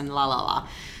Fox and la la la.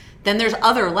 Then there's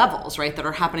other levels, right, that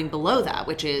are happening below that,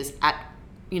 which is at,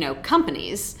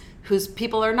 companies whose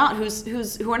people are not,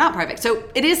 who are not private. So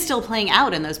it is still playing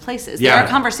out in those places. There are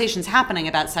conversations happening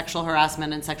about sexual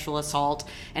harassment and sexual assault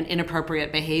and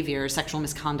inappropriate behavior, sexual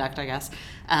misconduct, I guess,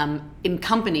 in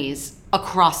companies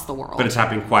across the world. But it's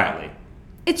happening quietly.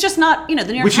 It's just not, the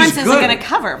New York Times isn't going to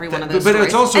cover every one of those stories. But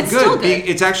it's also good.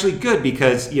 It's actually good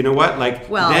because, you know what?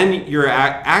 Then you're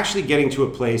actually getting to a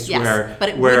place where... but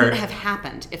it wouldn't have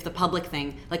happened if the public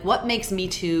thing... what makes Me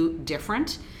Too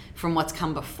different from what's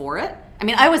come before it? I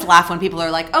mean, I always laugh when people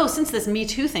are like, oh, since this Me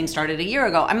Too thing started a year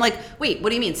ago. I'm like, wait, what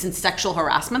do you mean? Since sexual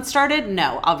harassment started?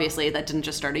 No, obviously that didn't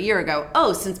just start a year ago.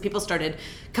 Oh, since people started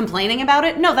complaining about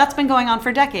it? No, that's been going on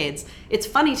for decades. It's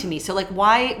funny to me. So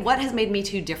what has made Me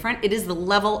Too different? It is the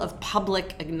level of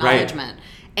public acknowledgement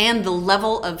and the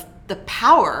level of the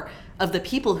power of the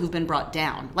people who've been brought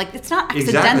down. It's not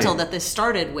accidental that this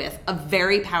started with a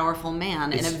very powerful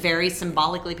man in a very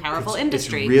symbolically powerful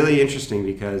industry. It's really interesting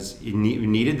because you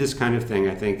needed this kind of thing,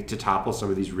 I think, to topple some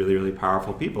of these really, really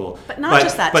powerful people. But not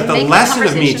just that. But the lesson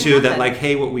of Me Too that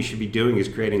hey, what we should be doing is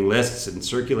creating lists and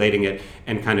circulating it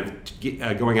and kind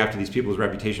of going after these people's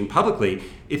reputation publicly.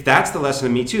 If that's the lesson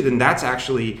of Me Too, then that's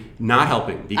actually not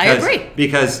helping. Because, I agree.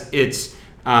 Because it's...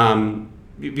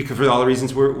 because for all the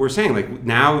reasons we're saying,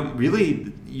 now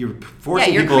really you're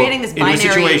forcing people creating this binary, into a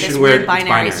situation this where weird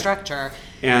binary structure.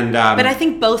 And but I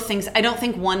think both things. I don't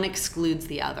think one excludes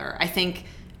the other. I think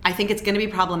it's going to be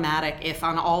problematic if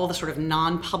on all the sort of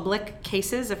non-public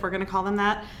cases, if we're going to call them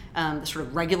that, the sort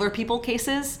of regular people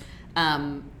cases,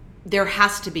 there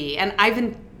has to be. And I've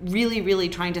been really, really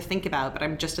trying to think about, but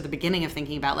I'm just at the beginning of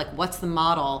thinking about what's the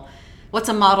model. What's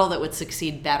a model that would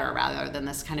succeed better rather than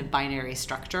this kind of binary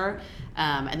structure?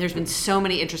 And there's been so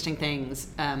many interesting things.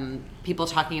 People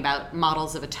talking about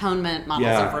models of atonement,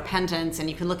 models of repentance, and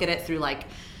you can look at it through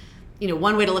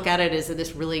one way to look at it is that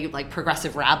this really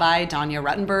progressive rabbi, Danya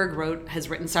Ruttenberg, has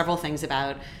written several things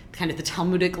about kind of the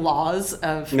Talmudic laws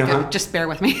of, just bear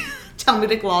with me,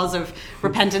 Talmudic laws of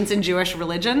repentance in Jewish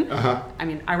religion. I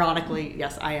mean, ironically,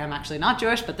 yes, I am actually not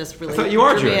Jewish, but this really... I thought you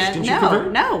are Jewish. Didn't you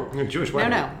convert? No. You're Jewish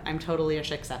wedding. No, I'm totally a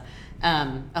shiksa.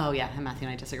 Matthew and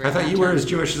I disagree. I thought you were as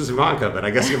Jewish as Ivanka, but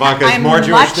I guess Ivanka is more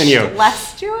Jewish than you. I'm much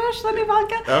less Jewish than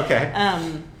Ivanka.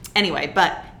 Okay. Anyway,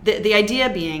 but the idea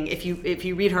being, if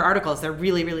you read her articles, they're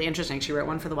really, really interesting. She wrote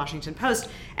one for the Washington Post,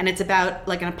 and it's about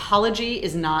an apology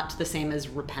is not the same as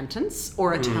repentance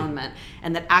or atonement,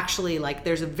 and that actually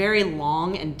there's a very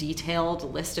long and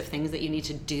detailed list of things that you need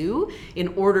to do in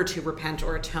order to repent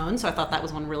or atone. So I thought that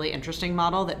was one really interesting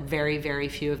model that very, very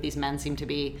few of these men seem to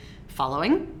be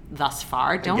following thus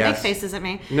far. Don't make faces at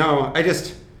me. No,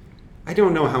 I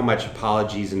don't know how much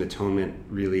apologies and atonement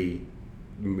really...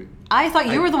 I thought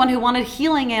you were the one who wanted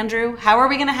healing, Andrew. How are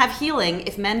we going to have healing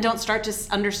if men don't start to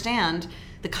understand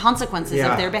the consequences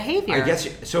of their behavior? I guess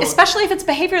so. Especially if it's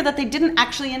behavior that they didn't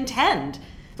actually intend.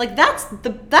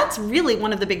 That's really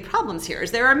one of the big problems here.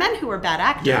 Is there are men who are bad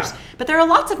actors, but there are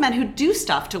lots of men who do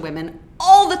stuff to women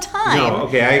all the time. No,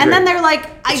 okay, I agree. And then they're like,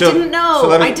 I didn't know,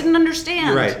 I didn't understand.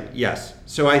 You're right. Yes.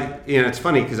 So it's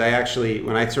funny because I actually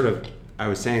I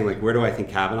was saying where do I think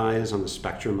Kavanaugh is on the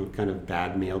spectrum of kind of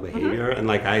bad male behavior,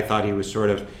 and I thought he was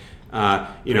sort of,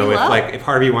 if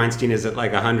Harvey Weinstein is at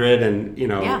 100 and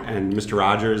and Mr.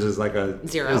 Rogers is a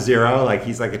zero,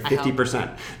 he's at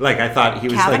 50%. I thought he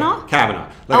was Kavanaugh. Kavanaugh.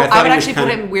 I would actually put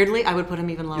him weirdly. I would put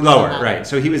him even lower. Lower, than that. Right?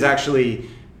 So he was actually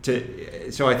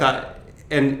So I thought.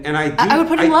 I would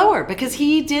put him lower because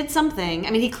he did something.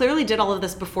 I mean, he clearly did all of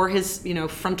this before his,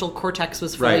 frontal cortex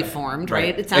was fully formed,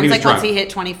 right? It sounds like once he hit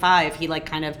 25, he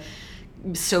kind of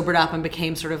sobered up and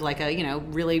became sort of a,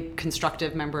 really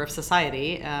constructive member of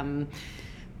society.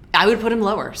 I would put him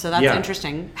lower, so that's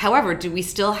interesting. However, do we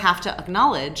still have to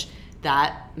acknowledge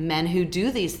that men who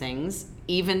do these things,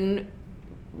 even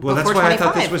that's why I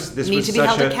thought this was need to be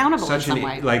held accountable in some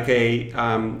way.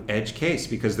 Edge case,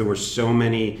 because there were so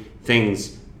many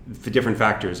things for different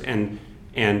factors, and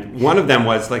one of them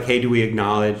was hey, do we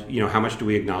acknowledge, how much do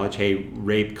we acknowledge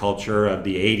rape culture of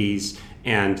the 80s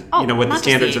and what the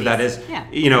standards of that is,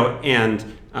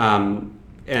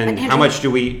 And Andrew, how much do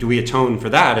we atone for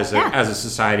that as Yeah. a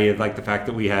society, of like the fact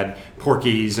that we had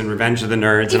Porky's and Revenge of the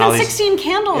Nerds and even all these 16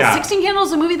 Candles. Yeah. 16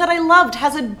 Candles, a movie that I loved,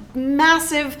 has a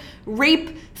massive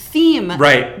rape theme.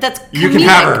 Right. That's comedic, You can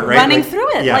have her, right? running Like,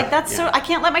 through it. yeah, Like that's yeah. so. I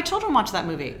can't let my children watch that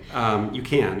movie. You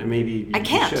can, and maybe I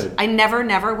can't. You should. I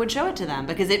never would show it to them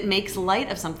because it makes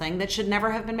light of something that should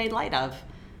never have been made light of.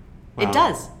 Wow. It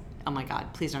does. Oh my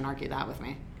God! Please don't argue that with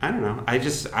me. I don't know.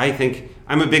 I think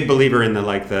I'm a big believer in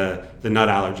the nut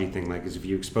allergy thing. Like, is if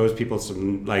you expose people to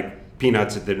some like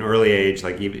peanuts at an early age,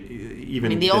 like even I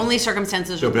mean, the only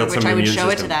circumstances they'll under build which some I would immune show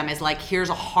it to system. them is like, here's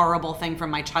a horrible thing from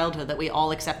my childhood that we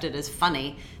all accepted as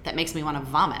funny that makes me want to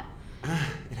vomit.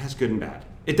 It has good and bad.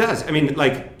 It does. I mean,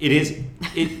 like it is.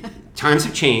 Times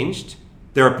have changed.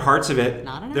 There are parts of it.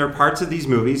 Not enough. There are parts of these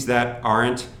movies that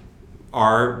aren't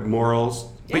our morals.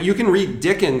 But Yeah. you can read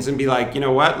Dickens and be like, you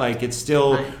know what? Like it's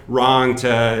still Fine. wrong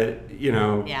to, you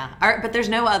know. Yeah, but there's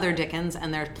no other Dickens,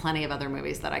 and there's plenty of other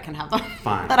movies that I can have them.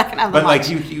 Fine. that I can have but them like watch.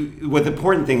 you, what the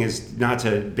important thing is not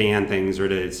to ban things or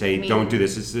to say mean- don't do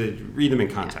this. Is to read them in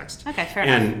context. Okay, fair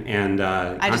and, enough. And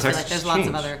I just feel like there's lots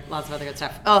of other good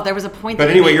stuff. Oh, there was a point. But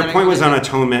that you anyway, made your that I point was really on liked.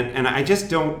 atonement, and I just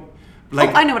don't like.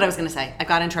 Oh, I know what I was going to say. I've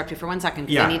got to interrupt you for 1 second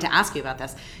because Yeah. I need to ask you about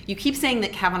this. You keep saying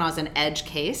that Kavanaugh's an edge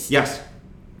case. Yes.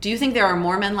 Do you think there are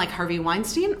more men like Harvey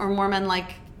Weinstein or more men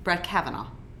like Brett Kavanaugh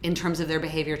in terms of their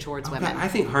behavior towards women? I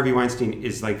think Harvey Weinstein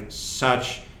is like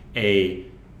such a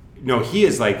he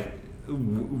is like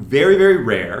very, very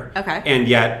rare. Okay.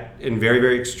 And very,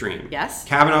 very extreme. Yes.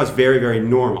 Kavanaugh is very, very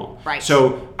normal. Right.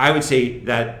 So I would say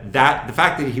that the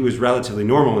fact that he was relatively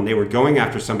normal and they were going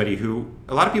after somebody who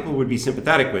a lot of people would be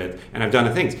sympathetic with and have done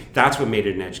the things, that's what made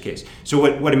it an edge case. So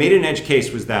what it made it an edge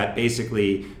case was that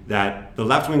basically that the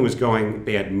left wing was going,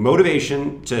 they had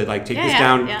motivation to like take this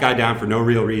guy down for no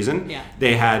real reason. Yeah.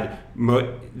 They had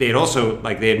also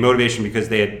they had motivation because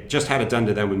they had just had it done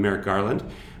to them with Merrick Garland.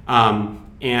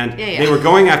 They were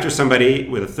going after somebody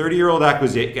with a 30-year-old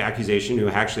accusation who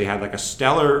actually had like a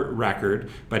stellar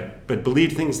record, but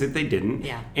believed things that they didn't,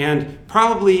 Yeah. and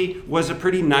probably was a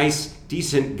pretty nice,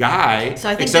 decent guy, So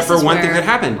I think except this for is one where- thing that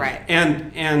happened. right.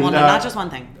 And well, no, not just one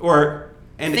thing.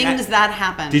 Things that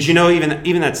happened. Did you know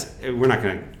even that's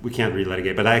we can't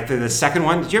relitigate, but the second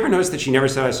one, did you ever notice that she never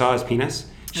said I saw his penis?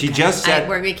 She Okay. just said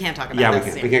we can't talk about yeah,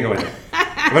 this. we can't go with it.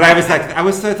 But I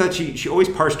thought she always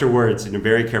parsed her words in a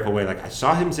very careful way. Like I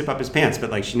saw him zip up his pants, but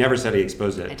like she never said he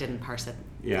exposed it. I didn't parse it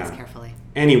Yeah. as carefully.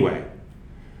 Anyway,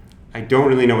 I don't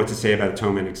really know what to say about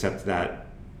atonement except that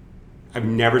I've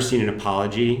never seen an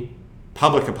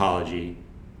public apology,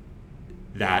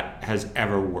 that has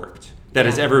ever worked. That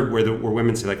has ever where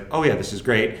women say like, "Oh yeah, this is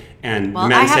great," and Well,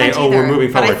 men I say, haven't "Oh, we're either,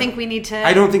 moving forward." But I think we need to.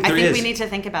 I don't think there is. we need to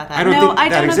think about that. I don't no, think I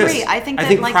that don't exists. agree. I think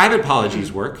like private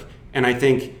apologies work, and I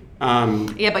think.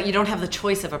 Yeah, but you don't have the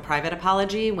choice of a private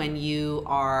apology when you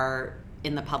are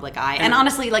in the public eye. And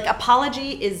honestly, like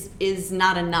apology is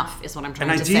not enough, is what I'm trying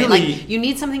And to say. ideally- Like you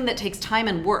need something that takes time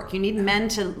and work. You need men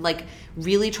to like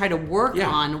really try to work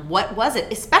on what was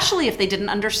it, especially if they didn't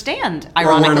understand,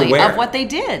 ironically, aware. of what they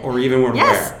did. Or even weren't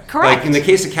yes, aware. correct. Like in the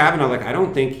case of Kavanaugh, like I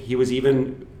don't think he was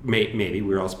even. Maybe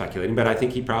we're all speculating, but I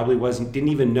think he probably didn't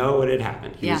even know what had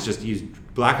happened. He was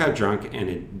blackout drunk,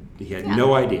 and he had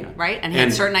no idea. Right, and he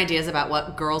had certain ideas about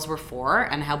what girls were for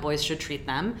and how boys should treat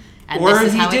them. And or this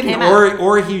is he how didn't, it came out.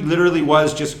 or he literally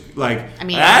was just like. I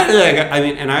mean,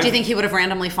 and do you think he would have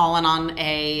randomly fallen on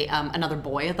another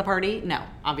boy at the party? No,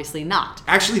 obviously not.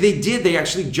 Actually, they did. They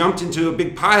actually jumped into a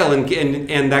big pile,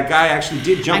 and that guy actually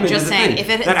did jump I'm into just the saying, thing. if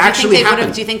it that actually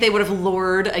happened. do you think they would have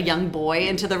lured a young boy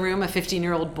into the room, a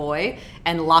 15-year-old boy,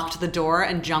 and locked the door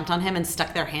and jumped on him and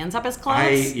stuck their hands up his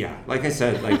clothes? Like I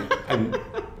said, like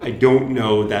I don't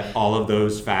know that all of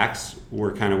those facts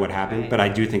were kind of what happened, but I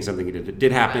do think something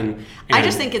did happen. I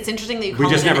just think it's interesting that you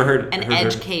call it an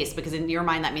edge case, because in your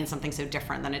mind that means something so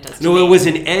different than it does to me. No, it was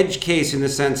an edge case in the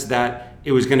sense that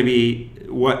it was going to be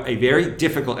a very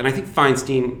difficult, and I think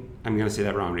Feinstein, I'm going to say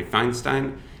that wrong, right?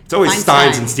 Feinstein? It's always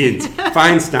Steins and Steens.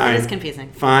 Feinstein. It is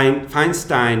confusing.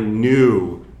 Feinstein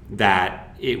knew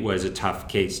that it was a tough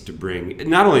case to bring.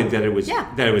 Not only that it was,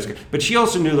 but she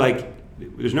also knew like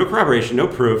there's no corroboration, no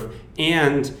proof,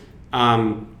 and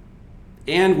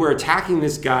we're attacking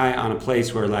this guy on a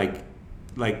place where like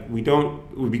we don't.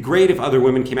 It would be great if other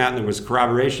women came out and there was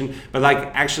corroboration, but like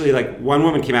actually like one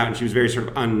woman came out and she was very sort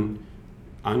of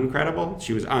uncredible.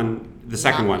 She was the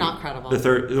second one, not credible. The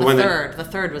third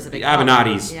was a big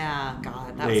Avenatti's yeah,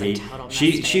 God, that lady. was a total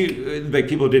mistake. She like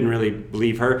people didn't really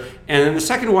believe her, and then the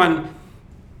second one,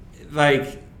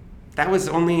 like that was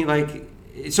only like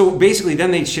so basically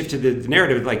then they shifted the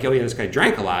narrative like, oh yeah, this guy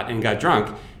drank a lot and got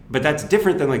drunk. But that's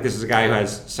different than like this is a guy who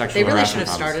has sexual They really should harassment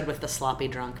have problems. started with the sloppy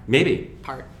drunk Maybe.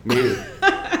 part. Maybe.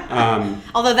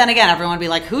 Although then again, everyone would be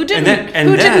like, who didn't then-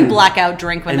 didn't blackout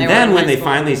drink when they were in And then high when they school?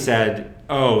 finally said,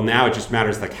 "Oh, now it just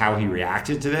matters like how he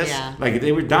reacted to this," Yeah. like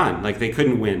they were done. Like they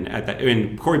couldn't win at that. I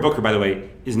mean, Cory Booker, by the way,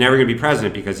 is never going to be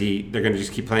president because they're going to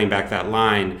just keep playing back that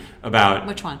line about.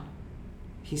 Which one?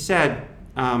 He said,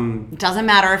 It doesn't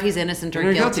matter if he's innocent or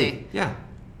 "You're guilty. Yeah.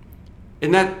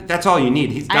 And that's all you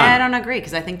need. He's done. I don't agree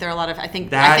because I think there are a lot of. I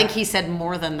think he said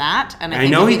more than that, and I I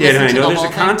think know if he you did, and listen I to know the there's a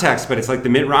whole thing- context, but it's like the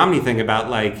Mitt Romney thing about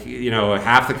like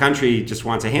half the country just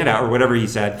wants a handout or whatever he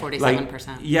said.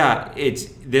 47%. Yeah, that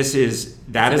is the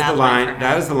bad line line. for him.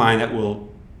 That is the line that will,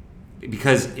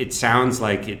 because it sounds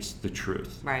like it's the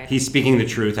truth. Right. He's speaking the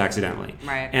truth accidentally.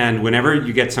 Right. And whenever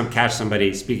you catch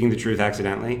somebody speaking the truth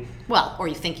accidentally, well, or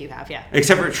you think you have, yeah.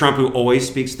 except for Trump, who always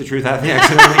speaks the truth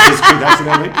accidentally, his truth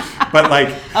accidentally. But like,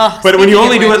 Oh, but when you speaking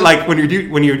only of do which- it like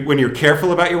when you're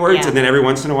careful about your words, Yeah. and then every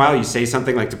once in a while you say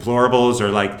something like deplorables or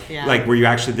like Yeah. like where you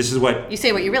actually this is what You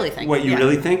say what you really think. what you yeah.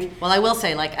 really think. Well, I will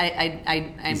say, like,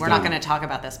 He's we're not done. going to talk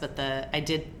about this, but I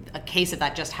did a case of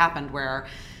that just happened where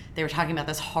they were talking about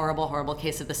this horrible, horrible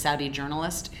case of the Saudi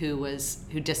journalist who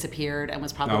disappeared and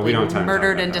was probably don't have time to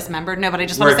murdered talk and about that. dismembered. No, but I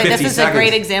just We're want to at say 50 this is a great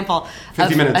seconds. example.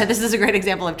 50 minutes. This is a great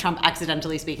example of Trump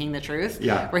accidentally speaking the truth.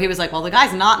 Yeah. Where he was like, well, the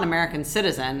guy's not an American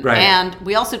citizen, Right. and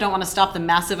we also don't want to stop the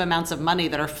massive amounts of money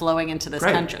that are flowing into this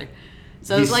Right. country.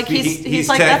 So he's like, speaking- he's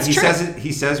like, that's he true.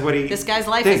 he says what he This guy's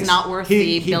life thinks. is not worth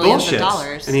he the billions of bullshits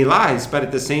dollars. and he lies, but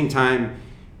at the same time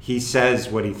he says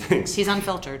what he thinks. He's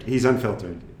unfiltered. He's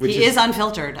unfiltered. Which He is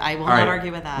unfiltered. I will All not right,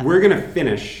 argue with that. We're gonna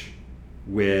finish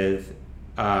with.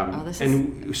 this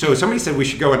So somebody said we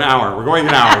should go an hour. We're going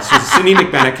an hour, so Cindy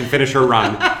McBennett can finish her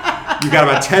run. You got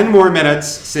about 10 more minutes,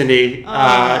 Cindy.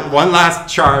 One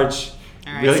last charge.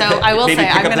 All right. So I will say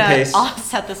I'll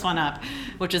set this one up,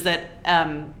 which is that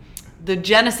the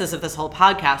genesis of this whole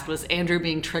podcast was Andrew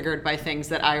being triggered by things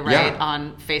that I write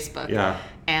on Facebook. Yeah.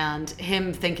 And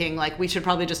him thinking like we should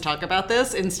probably just talk about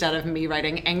this instead of me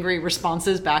writing angry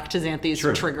responses back to Xanthi's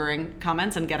triggering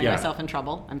comments and getting myself in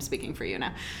trouble. I'm speaking for you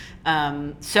now.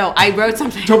 So I wrote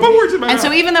something. Don't put words in my mouth. And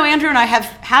so even though Andrew and I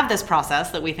have this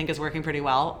process that we think is working pretty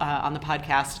well on the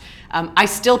podcast, I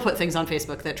still put things on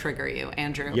Facebook that trigger you,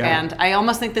 Andrew. Yeah. And I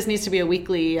almost think this needs to be a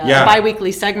weekly,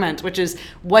 bi-weekly segment, which is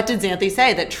what did Xanthi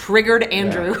say that triggered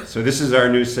Andrew? Yeah. So this is our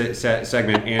new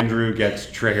segment. Andrew gets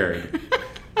triggered.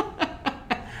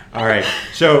 All right.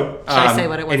 So Should I say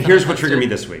what it was and that here's I what triggered me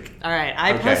posted? this week. All right,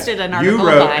 I Okay. posted an article. You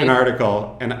wrote an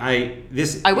article, and I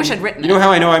wish I'd written You know it.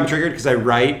 how I know I'm triggered? Because I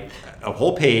write a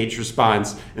whole page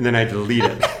response, and then I delete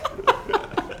it.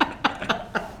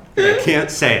 I can't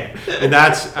say it, and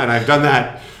I've done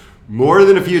that more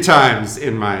than a few times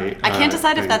in my. I can't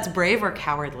decide if thing. that's brave or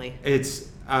cowardly. It's.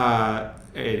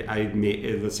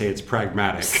 Let's say it's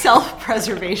pragmatic.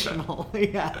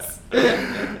 Self-preservational, yes.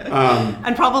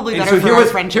 And probably And better so for our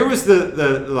friendship. here was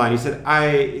the line. You said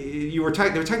they were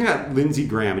talking about Lindsey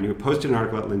Graham, and you posted an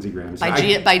article about Lindsey Graham. So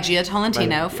by Gia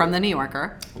Tolentino from The New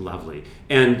Yorker. Lovely.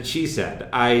 And she said,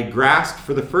 I grasped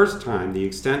for the first time the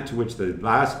extent to which the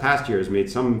past years made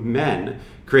some men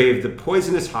crave the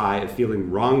poisonous high of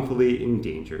feeling wrongfully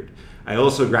endangered. I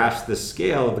also grasped the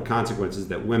scale of the consequences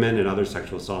that women and other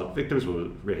sexual assault victims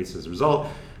will face as a result.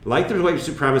 Like the white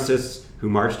supremacists who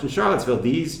marched in Charlottesville, and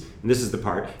this is the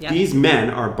part, these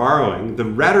men are borrowing the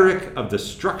rhetoric of the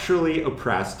structurally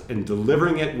oppressed and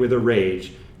delivering it with a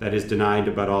rage that is denied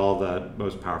about all the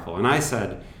most powerful. And I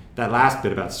said, that last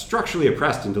bit about structurally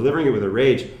oppressed and delivering it with a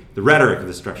rage, the rhetoric of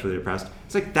the structurally oppressed,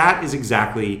 it's like that is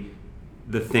exactly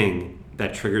the thing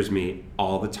that triggers me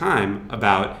all the time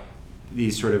about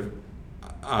these sort of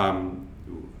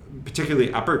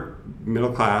particularly upper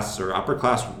middle class or upper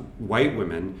class white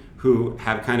women who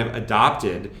have kind of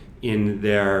adopted in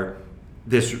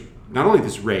this not only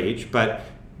this rage but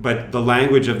the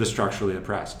language of the structurally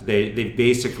oppressed. They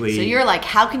basically. So you're like,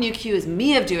 how can you accuse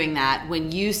me of doing that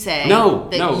when you say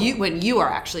when you are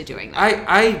actually doing that?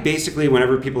 I basically,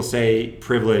 whenever people say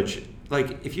privilege,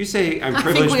 like if you say I'm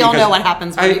privileged, I think we all know what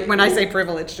happens when I say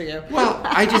privilege to you. Well,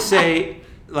 I just say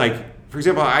like. For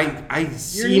example, I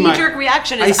see your knee-jerk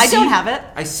reaction is I don't have it.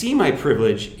 I see my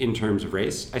privilege in terms of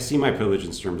race. I see my privilege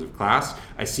in terms of class.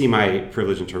 I see my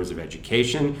privilege in terms of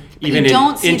education. But you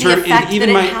don't see the effect that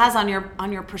it has on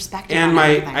your perspective. And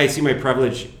I see my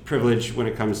privilege when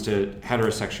it comes to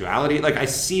heterosexuality. Like I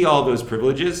see all those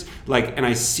privileges. Like, and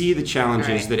I see the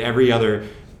challenges that every other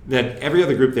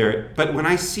group there. But when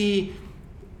I see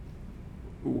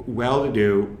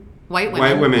well-to-do white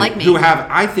women like me who have,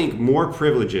 I think, more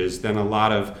privileges than a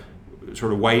lot of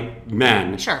sort of white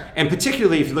men. Sure. And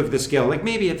particularly if you look at the scale, like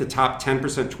maybe at the top 10%,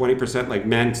 20%, like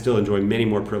men still enjoy many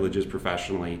more privileges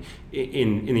professionally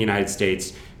in the United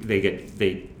States.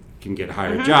 They can get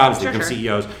higher jobs, they become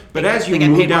CEOs. But as you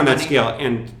move down that scale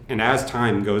and as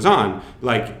time goes on,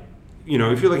 like, you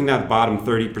know, if you're looking at the bottom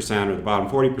 30% or the bottom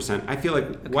 40%, I feel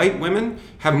like white women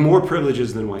have more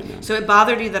privileges than white men. So it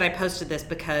bothered you that I posted this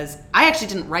because I actually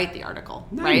didn't write the article,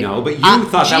 right? I know, but you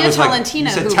thought that was like... Gia Tolentino,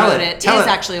 who wrote it, is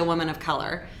actually a woman of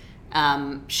color.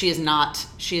 She is not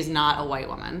a white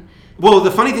woman. Well,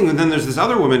 the funny thing, then there's this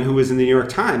other woman who was in the New York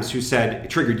Times who said,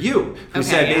 triggered you, who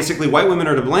said basically white women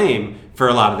are to blame for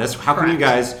a lot of this. How come you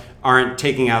guys aren't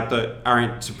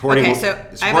supporting? Okay, so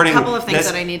I have a couple of things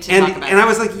that I need to talk about. And I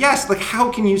was like, yes, like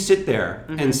how can you sit there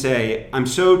and say, I'm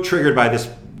so triggered by this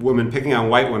woman picking on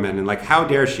white women, and like how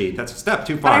dare she? That's a step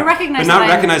too far. But I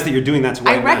recognize that you're doing that to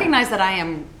white men. I recognize that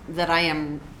I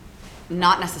am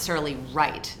not necessarily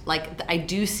right. Like I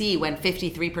do see when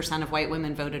 53% of white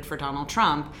women voted for Donald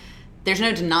Trump, there's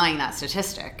no denying that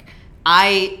statistic.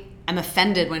 I am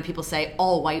offended when people say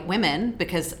all white women,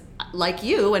 because like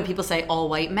you, when people say all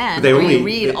white men, you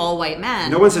read all white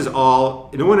men. No one says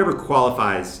all. No one ever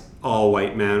qualifies all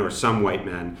white men or some white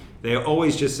men. They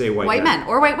always just say white men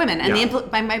or white women. And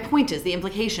my point is, the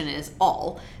implication is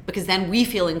all, because then we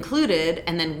feel included,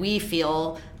 and then we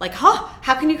feel like, how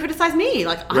can you criticize me?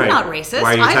 Like, I'm not racist.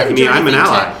 Why are you attacking me? I'm an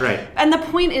ally. Right. And the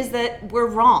point is that we're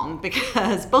wrong,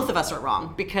 because both of us are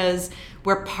wrong, because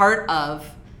we're part of,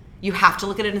 you have to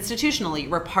look at it institutionally.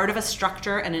 We're part of a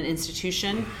structure and an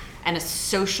institution and a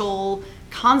social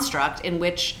construct in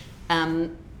which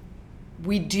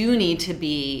we do need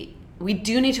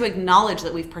to acknowledge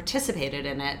that we've participated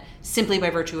in it simply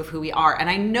by virtue of who we are. And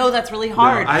I know that's really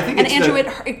hard. No, I think it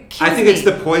kills me. It's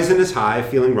the poisonous high of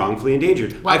feeling wrongfully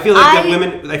endangered. Well, I feel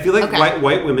like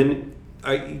white women,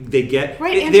 they get...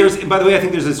 Right, by the way, I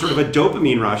think there's a sort of a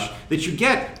dopamine rush that you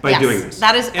get by doing this.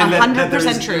 That is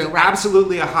 100% true. Right.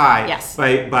 Absolutely a high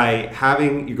by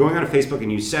having... You're going on Facebook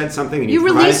and you said something and you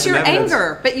release your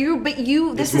anger. But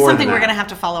this is something we're going to have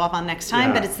to follow up on next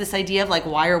time, but it's this idea of like,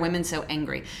 why are women so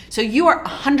angry? So you are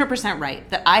 100% right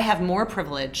that I have more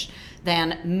privilege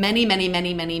than many, many,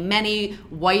 many, many, many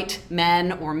white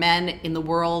men or men in the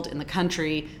world, in the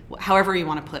country, however you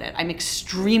want to put it. I'm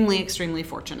extremely, extremely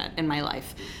fortunate in my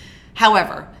life.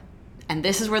 However, and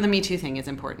this is where the Me Too thing is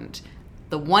important,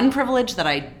 the one privilege that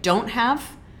I don't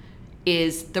have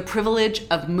is the privilege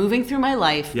of moving through my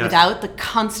life without the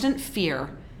constant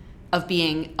fear of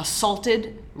being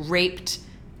assaulted, raped,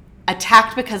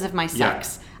 attacked because of my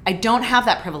sex. I don't have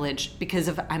that privilege because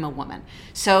I'm a woman.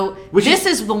 So this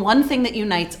is the one thing that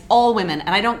unites all women,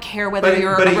 and I don't care whether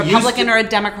you're a Republican or a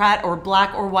Democrat or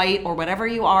black or white or whatever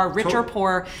you are, rich or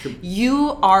poor.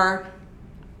 You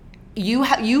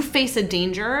face a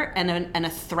danger and a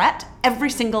threat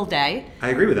every single day. I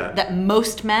agree with that. That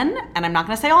most men, and I'm not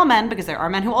going to say all men because there are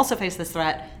men who also face this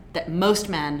threat, that most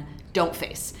men don't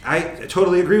face. I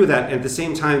totally agree with that. At the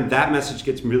same time, that message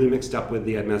gets really mixed up with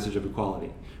the message of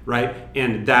equality. Right,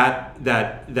 and that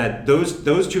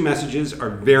those two messages are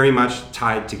very much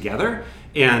tied together,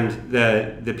 and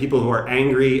the people who are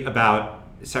angry about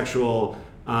sexual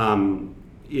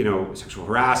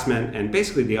harassment and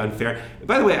basically the unfair.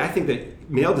 By the way, I think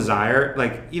that male desire,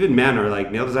 like even men are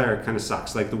like, male desire kind of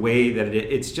sucks. Like the way that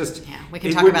it's just we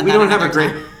can talk about that. We don't have a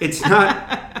great. It's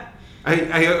not. I'm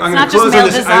going to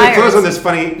close on this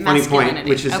funny point,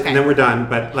 which is, and then we're done.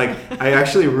 But like, I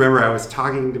actually remember I was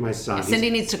talking to my son. Cindy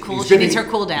needs to cool. She needs her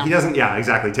cool down. He doesn't. Yeah,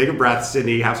 exactly. Take a breath,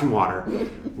 Cindy. Have some water.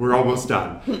 We're almost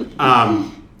done.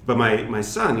 But my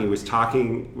son, I was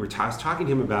talking to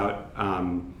him about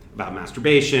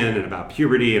masturbation and about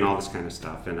puberty and all this kind of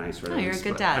stuff. And I sort of. You're a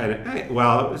good dad.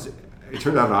 It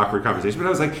turned out an awkward conversation. But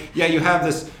I was like, yeah, you have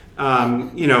this.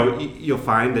 You'll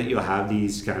find that you'll have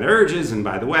these kind of urges, and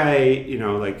by the way,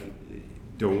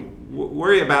 don't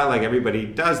worry about, like, everybody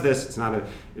does this. It's not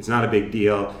a big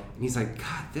deal. And he's like,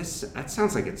 God, that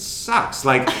sounds like it sucks.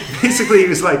 Like, basically, he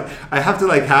was like, I have to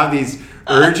like have these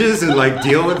urges and like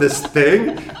deal with this thing.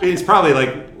 And it's probably like,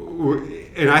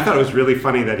 and I thought it was really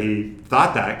funny that he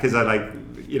thought that, because I like.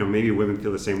 Maybe women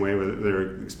feel the same way when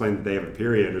they're explaining that they have a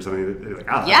period or something. They're like,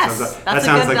 yes, that's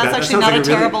actually not a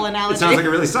terrible analogy. It sounds like it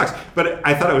really sucks. But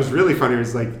I thought it was really funny. It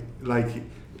was like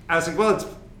I was like, well, it's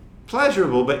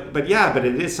pleasurable, but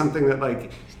it is something that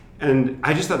like, and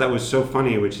I just thought that was so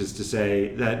funny, which is to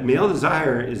say that male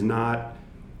desire is not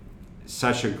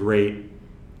such a great.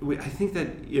 I think that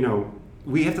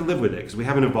we have to live with it because we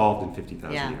haven't evolved in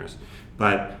 50,000 years.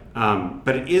 But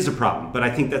it is a problem. But I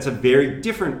think that's a very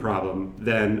different problem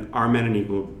than are men and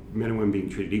women being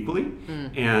treated equally.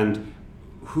 And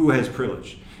who has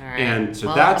privilege. All right. And so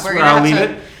Well, that's we're where gonna I'll have leave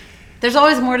to- it. There's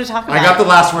always more to talk about. I got the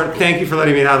last word. Thank you for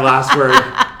letting me have the last word.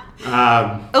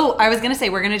 I was going to say,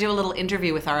 we're going to do a little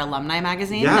interview with our alumni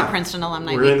magazine, Yeah. the Princeton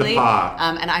Alumni We're in the Weekly. paw.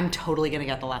 And I'm totally going to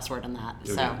get the last word in that.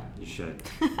 Okay, So, you should.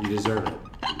 You deserve it.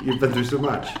 You've been through so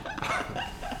much.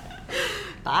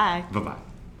 bye. Bye-bye.